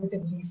little bit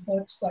of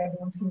research so I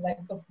don't seem like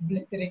a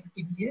blithering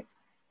idiot.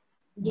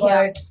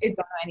 Yeah, But it's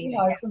don't know really anything.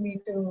 hard for me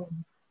to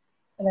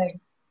like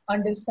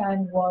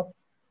understand what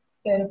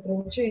their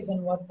approach is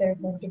and what they're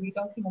going to be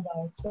talking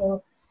about.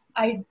 So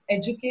I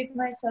educate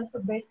myself a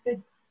bit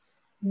to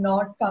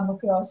not come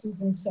across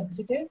as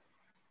insensitive,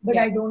 but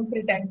Yeah. I don't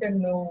pretend to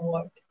know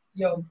what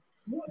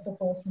the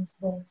person's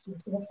going through.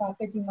 So the fact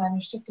that you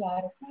managed to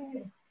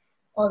clarify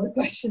all the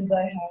questions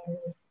I had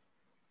were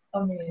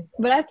amazing.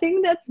 But I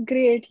think that's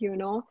great,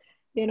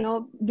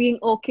 being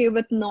okay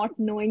with not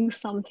knowing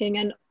something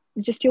and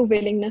just your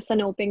willingness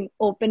and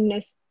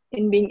openness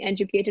in being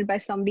educated by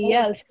somebody Oh,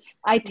 else.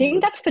 I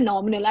think that's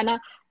phenomenal,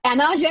 and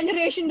our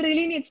generation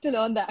really needs to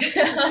learn that.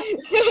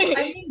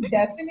 I mean,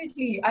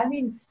 definitely. I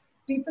mean,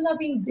 people are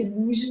being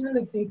delusional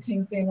if they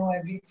think they know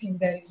everything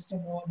there is to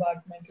know about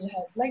mental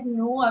health. Like,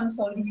 no, I'm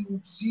sorry,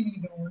 you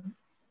really don't.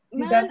 You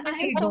Man, I am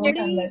definitely don't somebody.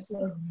 unless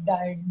you're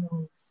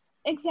diagnosed.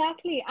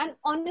 Exactly. And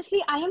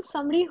honestly, I am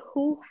somebody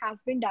who has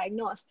been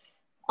diagnosed.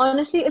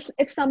 Honestly,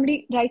 if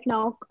somebody right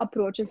now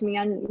approaches me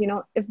and,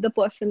 if the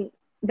person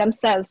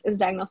themselves is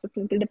diagnosed with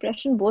clinical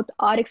depression, both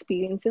our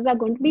experiences are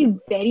going to be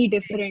very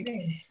different.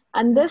 Different.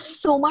 And there's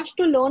This so is much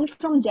to learn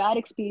from their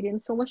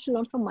experience, so much to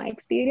learn from my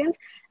experience.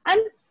 And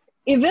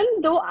even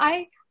though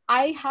I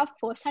have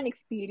first-hand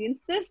experience,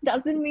 this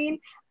doesn't mean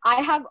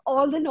I have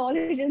all the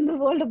knowledge in the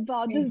world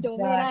about this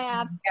domain.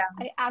 exactly.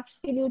 I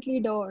absolutely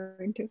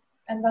don't.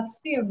 And that's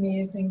the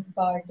amazing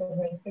part of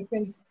it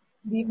because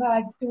we've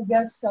had two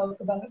guests talk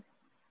about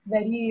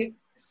very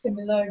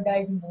similar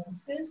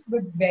diagnosis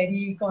but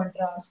very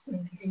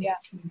contrasting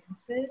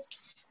experiences.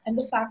 And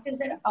the fact is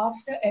that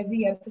after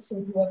every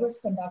episode, whoever's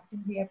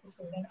conducting the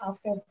episode and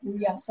after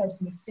we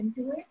ourselves listen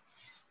to it,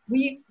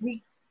 we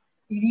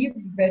leave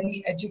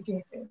very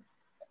educated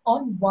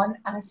on one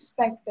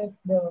aspect of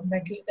the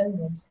mental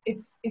illness.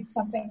 It's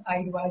something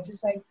I do. I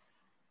just like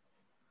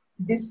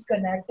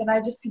disconnect and I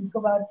just think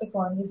about the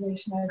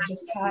conversation I've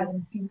just had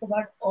and think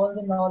about all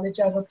the knowledge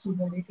I've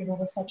accumulated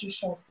over such a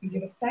short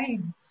period of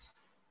time.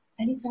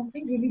 And it's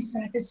something really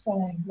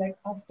satisfying, like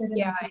after an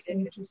Yeah, I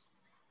did. episode, just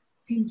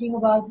thinking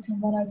about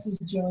someone else's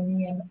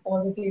journey and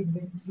all that they've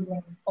been through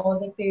and all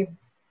that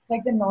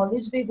like the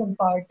knowledge they've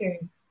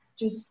imparted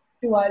just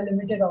to our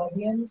limited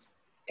audience.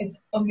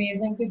 It's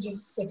amazing to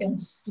just sit and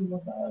stew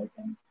about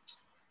and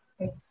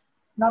it's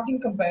nothing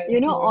compares to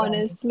it,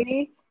 honestly.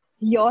 Honestly,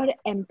 your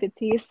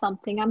empathy is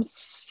something I'm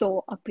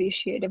so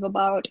appreciative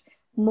about.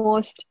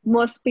 Most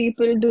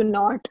people do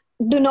not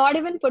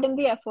even put in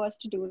the efforts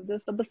to do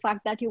this, but the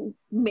fact that you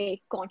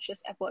make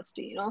conscious efforts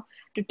to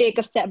take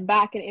a step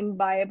back and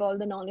imbibe all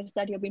the knowledge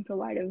that you've been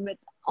provided with,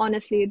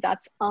 honestly,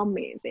 that's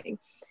amazing.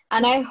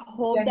 And It's I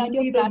hope that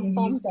your genuinely the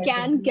platform least I could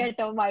can do. get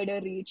a wider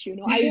reach.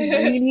 I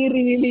really,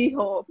 really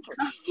hope.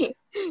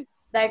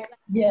 Like,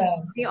 Yeah.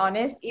 to be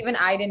honest, even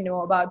I didn't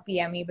know about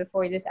PME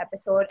before this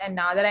episode, and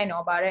now that I know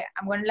about it,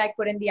 I'm gonna like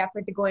put in the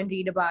effort to go and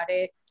read about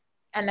it,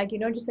 and like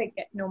just like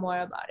know more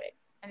about it.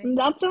 And it's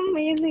That's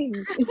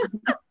amazing.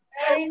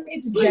 I mean,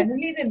 it's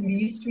generally the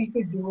least we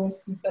could do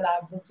as people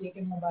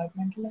advocating about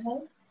mental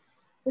health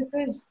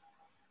because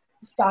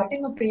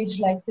starting a page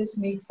like this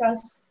makes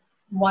us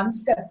one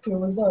step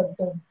closer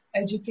to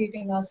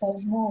educating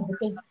ourselves more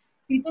because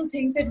people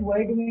think that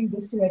we're doing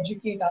this to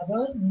educate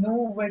others.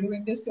 No, we're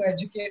doing this to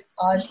educate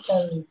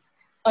ourselves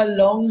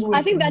along I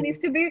with think you.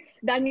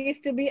 that needs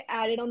to be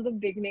added on the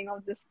beginning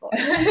of this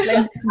podcast.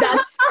 Like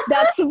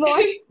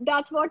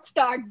that's what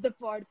starts the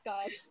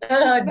podcast.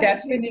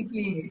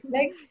 Definitely.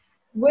 Like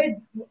we're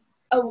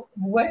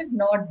we're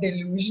not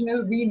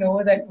delusional. We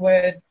know that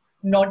we're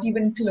not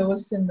even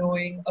close to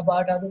knowing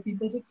about other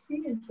people's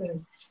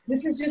experiences.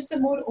 This is just a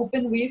more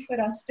open way for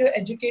us to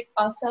educate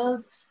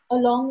ourselves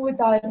along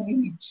with our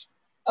reach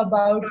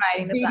about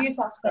providing the various platform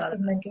for aspects of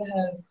others. mental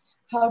health,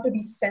 how to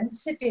be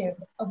sensitive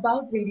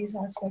about various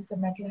aspects of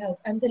mental health.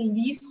 And the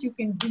least you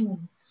can do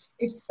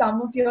if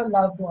some of your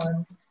loved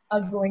ones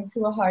are going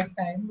through a hard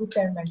time with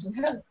their mental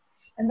health.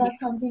 And that's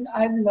something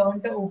I've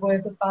learned over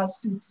the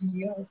past 2, 3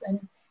 years.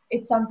 And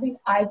it's something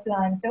I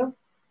plan to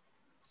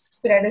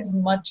spread as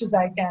much as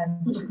I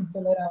can to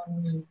people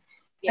around me. And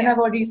Yeah. I've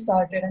already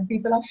started, and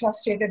people are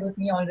frustrated with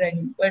me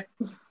already. But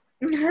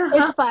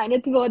It's fine.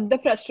 It's worth the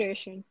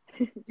frustration.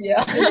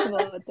 yeah. It's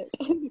worth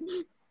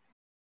it.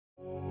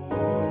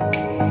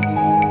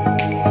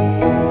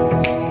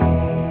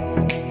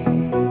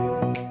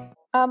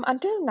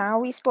 Until now,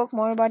 we spoke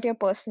more about your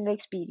personal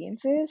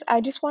experiences.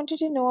 I just wanted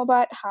to know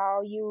about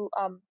how you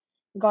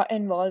got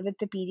involved with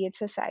the Period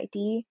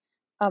Society?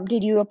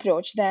 Did you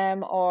approach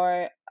them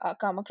or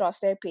come across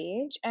their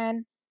page?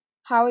 And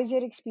how has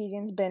your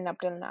experience been up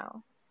till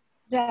now?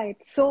 Right.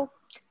 So,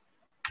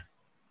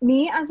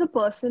 me as a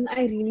person,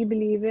 I really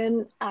believe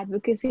in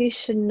advocacy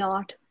should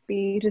not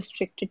be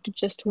restricted to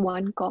just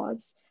one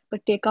cause,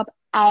 but take up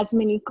as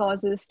many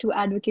causes to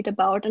advocate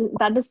about. And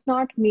that does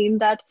not mean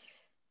that,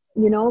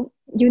 you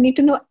need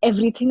to know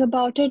everything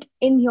about it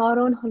in your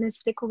own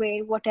holistic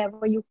way,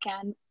 whatever you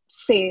can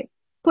say,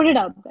 put it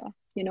out there,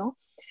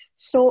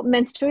 So,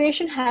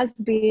 menstruation has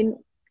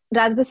been,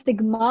 rather, the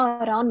stigma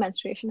around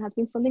menstruation has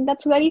been something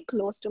that's very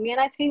close to me. And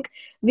I think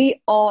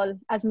we all,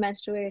 as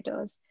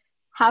menstruators,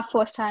 have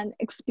firsthand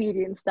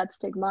experienced that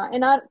stigma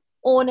in our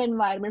own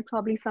environment,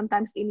 probably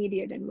sometimes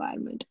immediate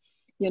environment,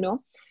 you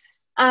know.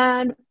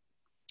 And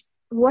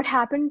what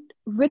happened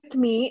with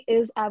me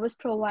is I was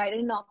provided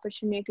an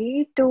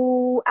opportunity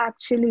to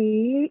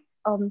actually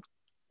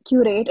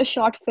curate a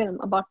short film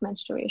about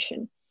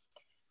menstruation.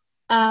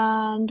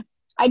 And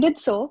I did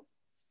so.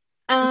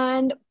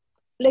 And,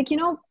 like,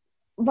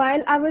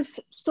 while I was,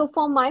 so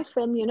for my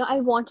film, I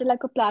wanted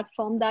like a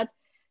platform that,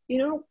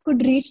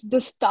 could reach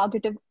this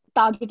targeted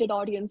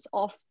audience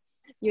of,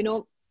 you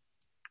know,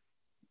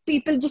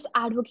 people just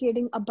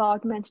advocating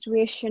about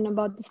menstruation,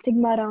 about the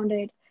stigma around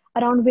it,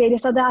 around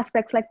various other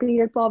aspects like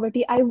period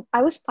poverty.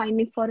 I was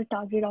finding for a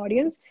targeted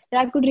audience that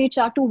I could reach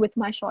out to with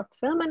my short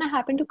film, and I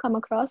happened to come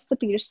across the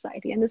Period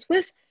Society, and this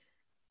was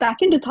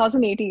back in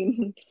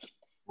 2018.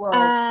 Whoa.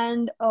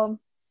 And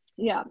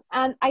yeah,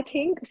 and I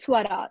think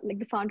Swara, like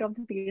the founder of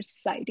the Period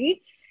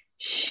Society,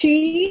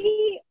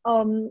 she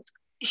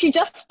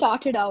just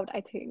started out.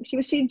 I think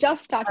she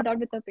just started out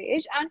with her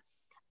page,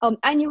 and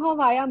I knew her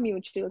via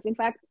mutuals. In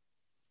fact,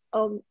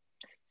 um,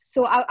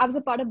 so I was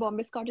a part of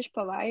Bombay Scottish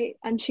Pawai,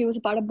 and she was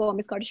a part of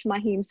Bombay Scottish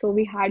Mahim. So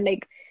we had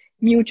like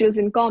mutuals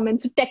in common.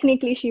 So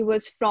technically, she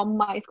was from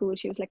my school.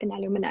 She was like an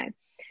alumni.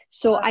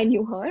 So I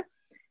knew her,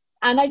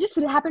 and I just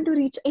happened to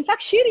reach. In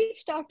fact, she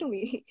reached out to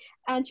me,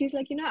 and she's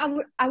like,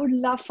 I would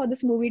love for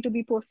this movie to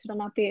be posted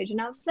on our page. And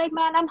I was like,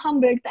 man, I'm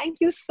humbled. Thank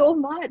you so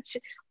much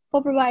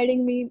for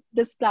providing me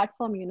this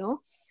platform.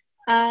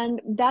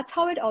 And that's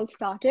how it all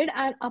started.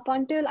 And up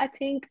until I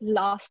think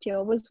last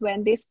year was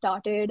when they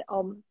started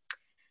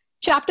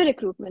chapter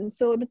recruitment.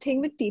 So the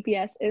thing with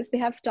TPS is they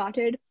have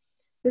started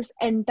this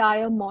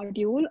entire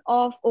module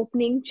of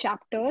opening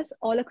chapters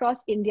all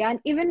across India and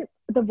even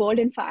the world,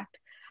 in fact.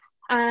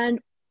 And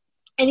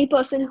any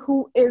person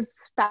who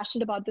is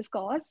passionate about this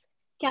cause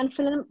can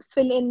fill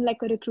in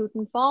like a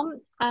recruitment form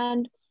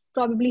and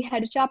probably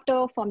head a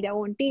chapter, form their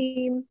own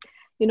team,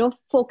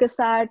 focus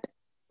at,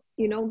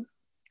 you know,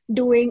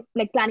 doing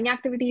like planning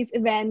activities,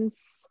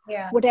 events,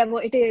 Yeah.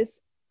 whatever it is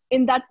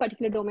in that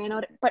particular domain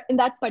or in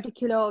that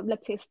particular,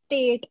 let's say,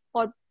 state,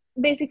 or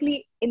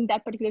basically in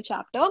that particular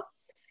chapter.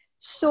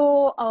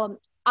 So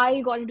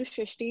I got into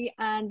Shrishti,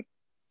 and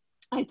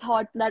I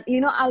thought that,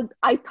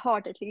 I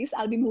thought at least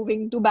I'll be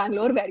moving to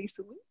Bangalore very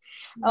soon.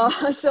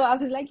 So I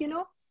was like,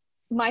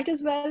 might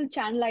as well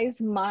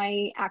channelize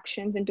my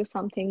actions into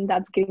something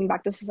that's giving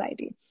back to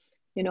society,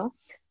 you know.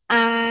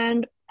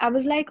 And I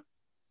was like,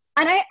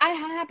 and I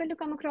happened to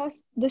come across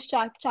this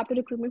chapter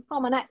recruitment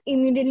form, and I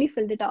immediately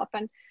filled it up.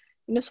 And,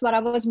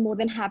 Swara was more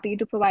than happy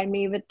to provide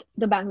me with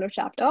the Bangalore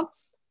chapter.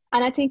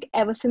 And I think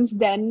ever since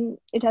then,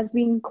 it has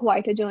been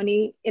quite a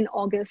journey. In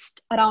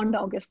August, around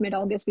August,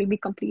 mid-August, we'll be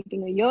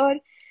completing a year.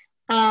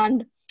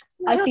 And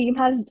our team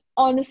has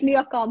honestly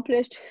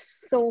accomplished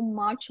so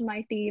much.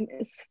 My team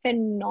is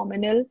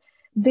phenomenal.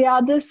 They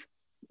are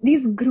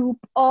these group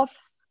of,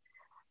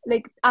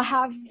 like, I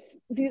have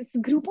this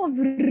group of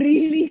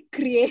really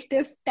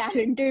creative,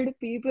 talented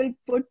people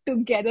put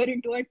together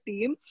into a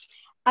team.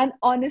 And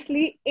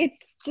honestly, it's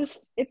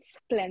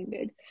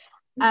splendid.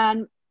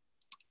 And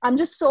I'm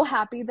just so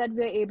happy that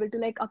we're able to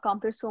like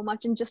accomplish so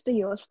much in just a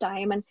year's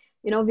time. And,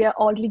 we are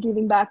already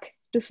giving back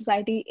to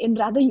society in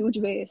rather huge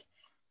ways.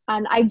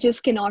 And I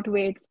just cannot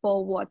wait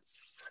for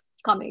what's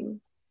coming,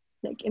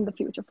 like in the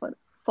future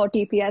for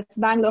TPS,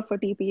 Bangalore, for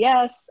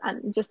TPS,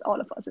 and just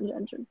all of us in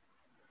general.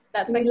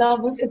 That's We like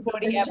love a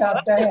supporting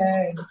chapter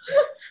ahead.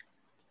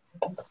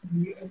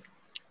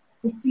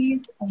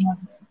 See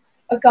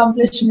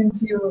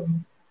accomplishments you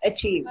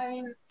achieve. I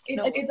mean,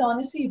 it's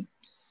honestly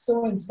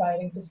so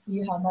inspiring to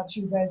see how much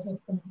you guys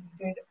have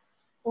completed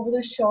over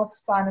the short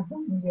span of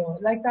 1 year.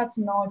 Like, that's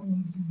not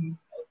easy.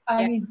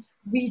 I mean,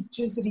 we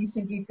just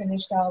recently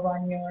finished our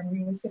 1 year, and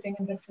we were sitting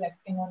and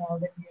reflecting on all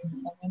that we have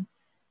done. And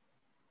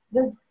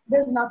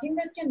there's nothing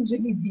that can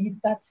really beat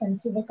that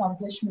sense of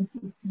accomplishment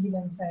you feel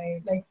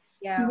inside. Like,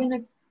 even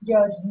if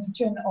your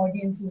reach and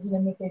audience is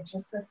limited,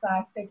 just the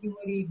fact that you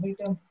were able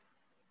to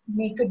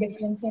make a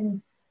difference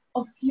in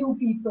a few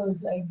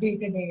people's like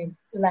day-to-day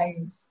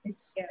lives,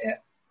 it's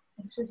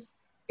just,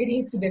 it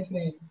hits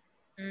different.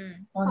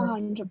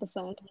 Honestly.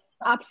 100%.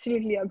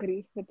 Absolutely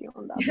agree with you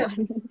on that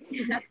one.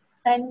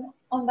 And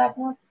on that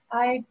note,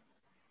 I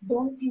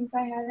don't think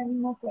I had any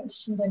more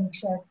questions.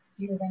 Aniksha,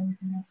 do you have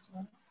anything else to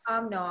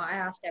ask? No, I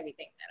asked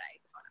everything that I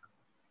thought of.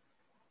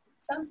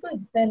 Sounds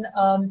good. Then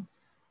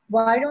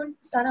Why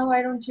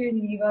don't you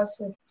leave us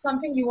with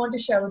something you want to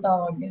share with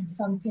our audience,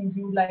 something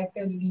you'd like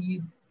to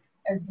leave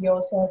as your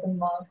sort of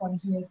mark on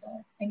Heel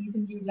Talk?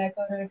 Anything you'd like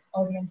our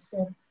audience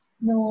to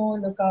know,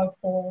 look out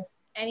for?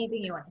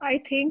 Anything you want. I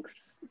think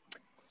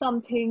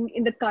something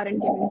in the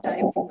current given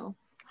times,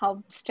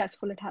 how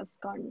stressful it has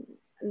gone.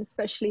 And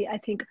especially, I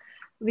think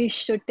we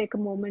should take a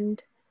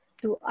moment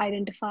to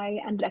identify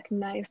and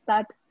recognize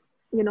that,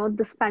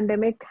 this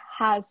pandemic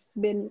has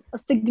been a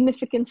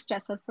significant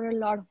stressor for a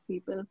lot of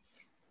people,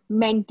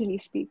 mentally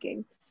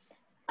speaking.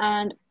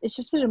 And it's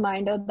just a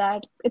reminder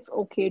that it's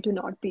okay to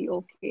not be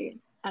okay.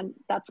 And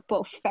that's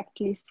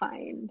perfectly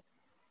fine.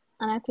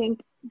 And I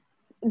think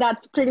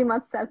that's pretty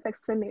much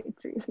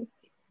self-explanatory.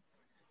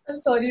 I'm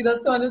sorry,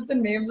 that's one of the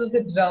names of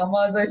the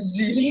dramas I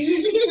really,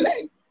 really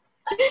like.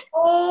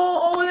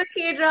 Oh, the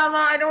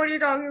K-drama. I know what you're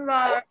talking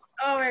about.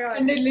 Oh my god.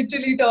 And it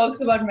literally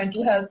talks about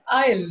mental health.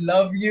 I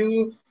love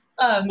you.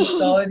 I'm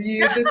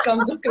sorry. This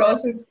comes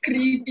across as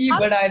creepy,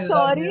 but I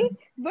love you.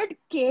 But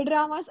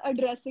K-dramas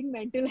addressing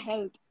mental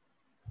health.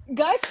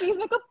 Guys, please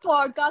make a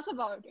podcast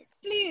about it.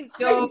 Please.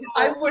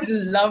 I would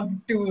love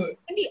to.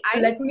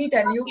 Let me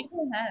tell you.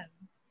 Mental health.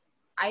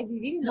 I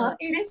didn't know.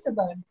 It is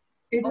about.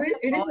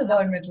 It is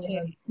about mental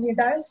health. The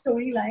entire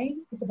storyline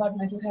is about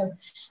mental health.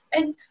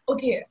 And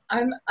okay,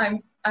 I'm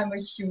a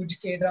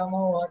huge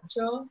K-drama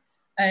watcher,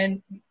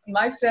 and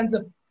my friends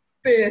are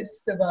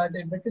pissed about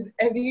it because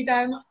every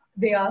time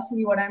they ask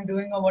me what I'm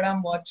doing or what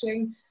I'm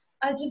watching,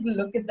 I just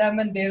look at them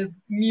and they'll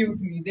mute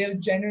me. They'll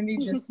generally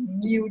just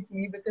mute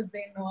me because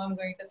they know I'm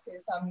going to say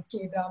some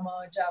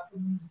K-drama,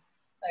 Japanese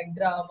like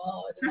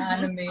drama or an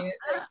anime. Like,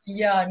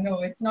 yeah,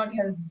 no, it's not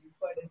healthy,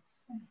 but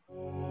it's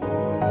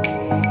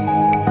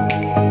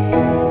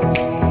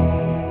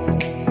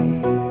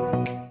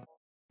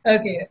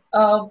okay.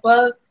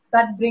 Well,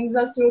 that brings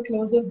us to a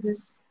close of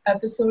this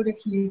episode of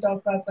Heel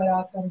Talk by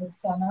Parakram with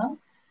Sana.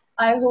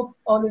 I hope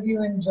all of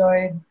you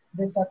enjoyed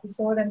this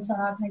episode. And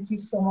Sana, thank you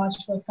so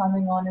much for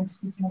coming on and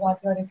speaking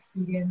about your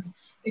experience.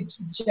 It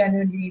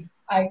generally,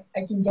 I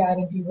can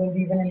guarantee, will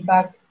leave an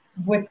impact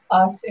with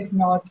us, if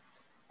not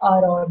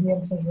our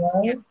audience as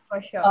well. Yeah,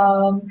 for sure.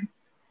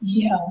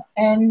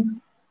 And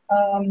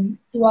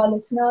to our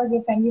listeners,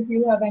 if any of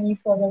you have any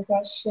further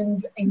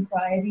questions,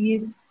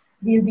 inquiries,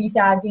 we'll be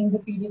tagging the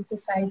Period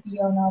Society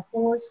on our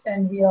post,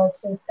 and we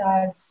also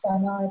tag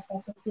Sana if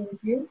that's okay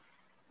with you.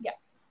 Yeah.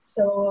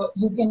 So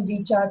you can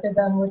reach out to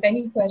them with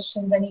any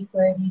questions, any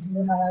queries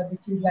you have. If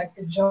you'd like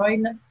to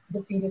join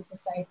the Period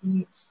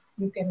Society,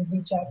 you can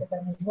reach out to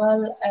them as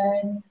well.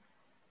 And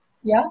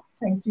yeah,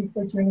 thank you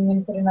for tuning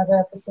in for another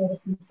episode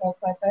of Heel Talk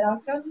by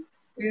Parakram.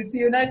 We'll see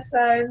you next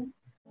time.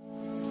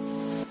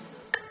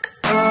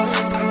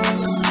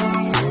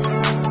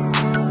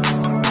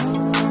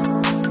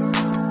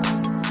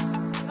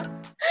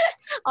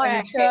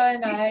 Alisha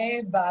and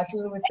I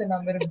battle with the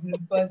number of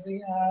bloopers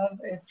we have.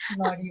 It's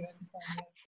not even funny.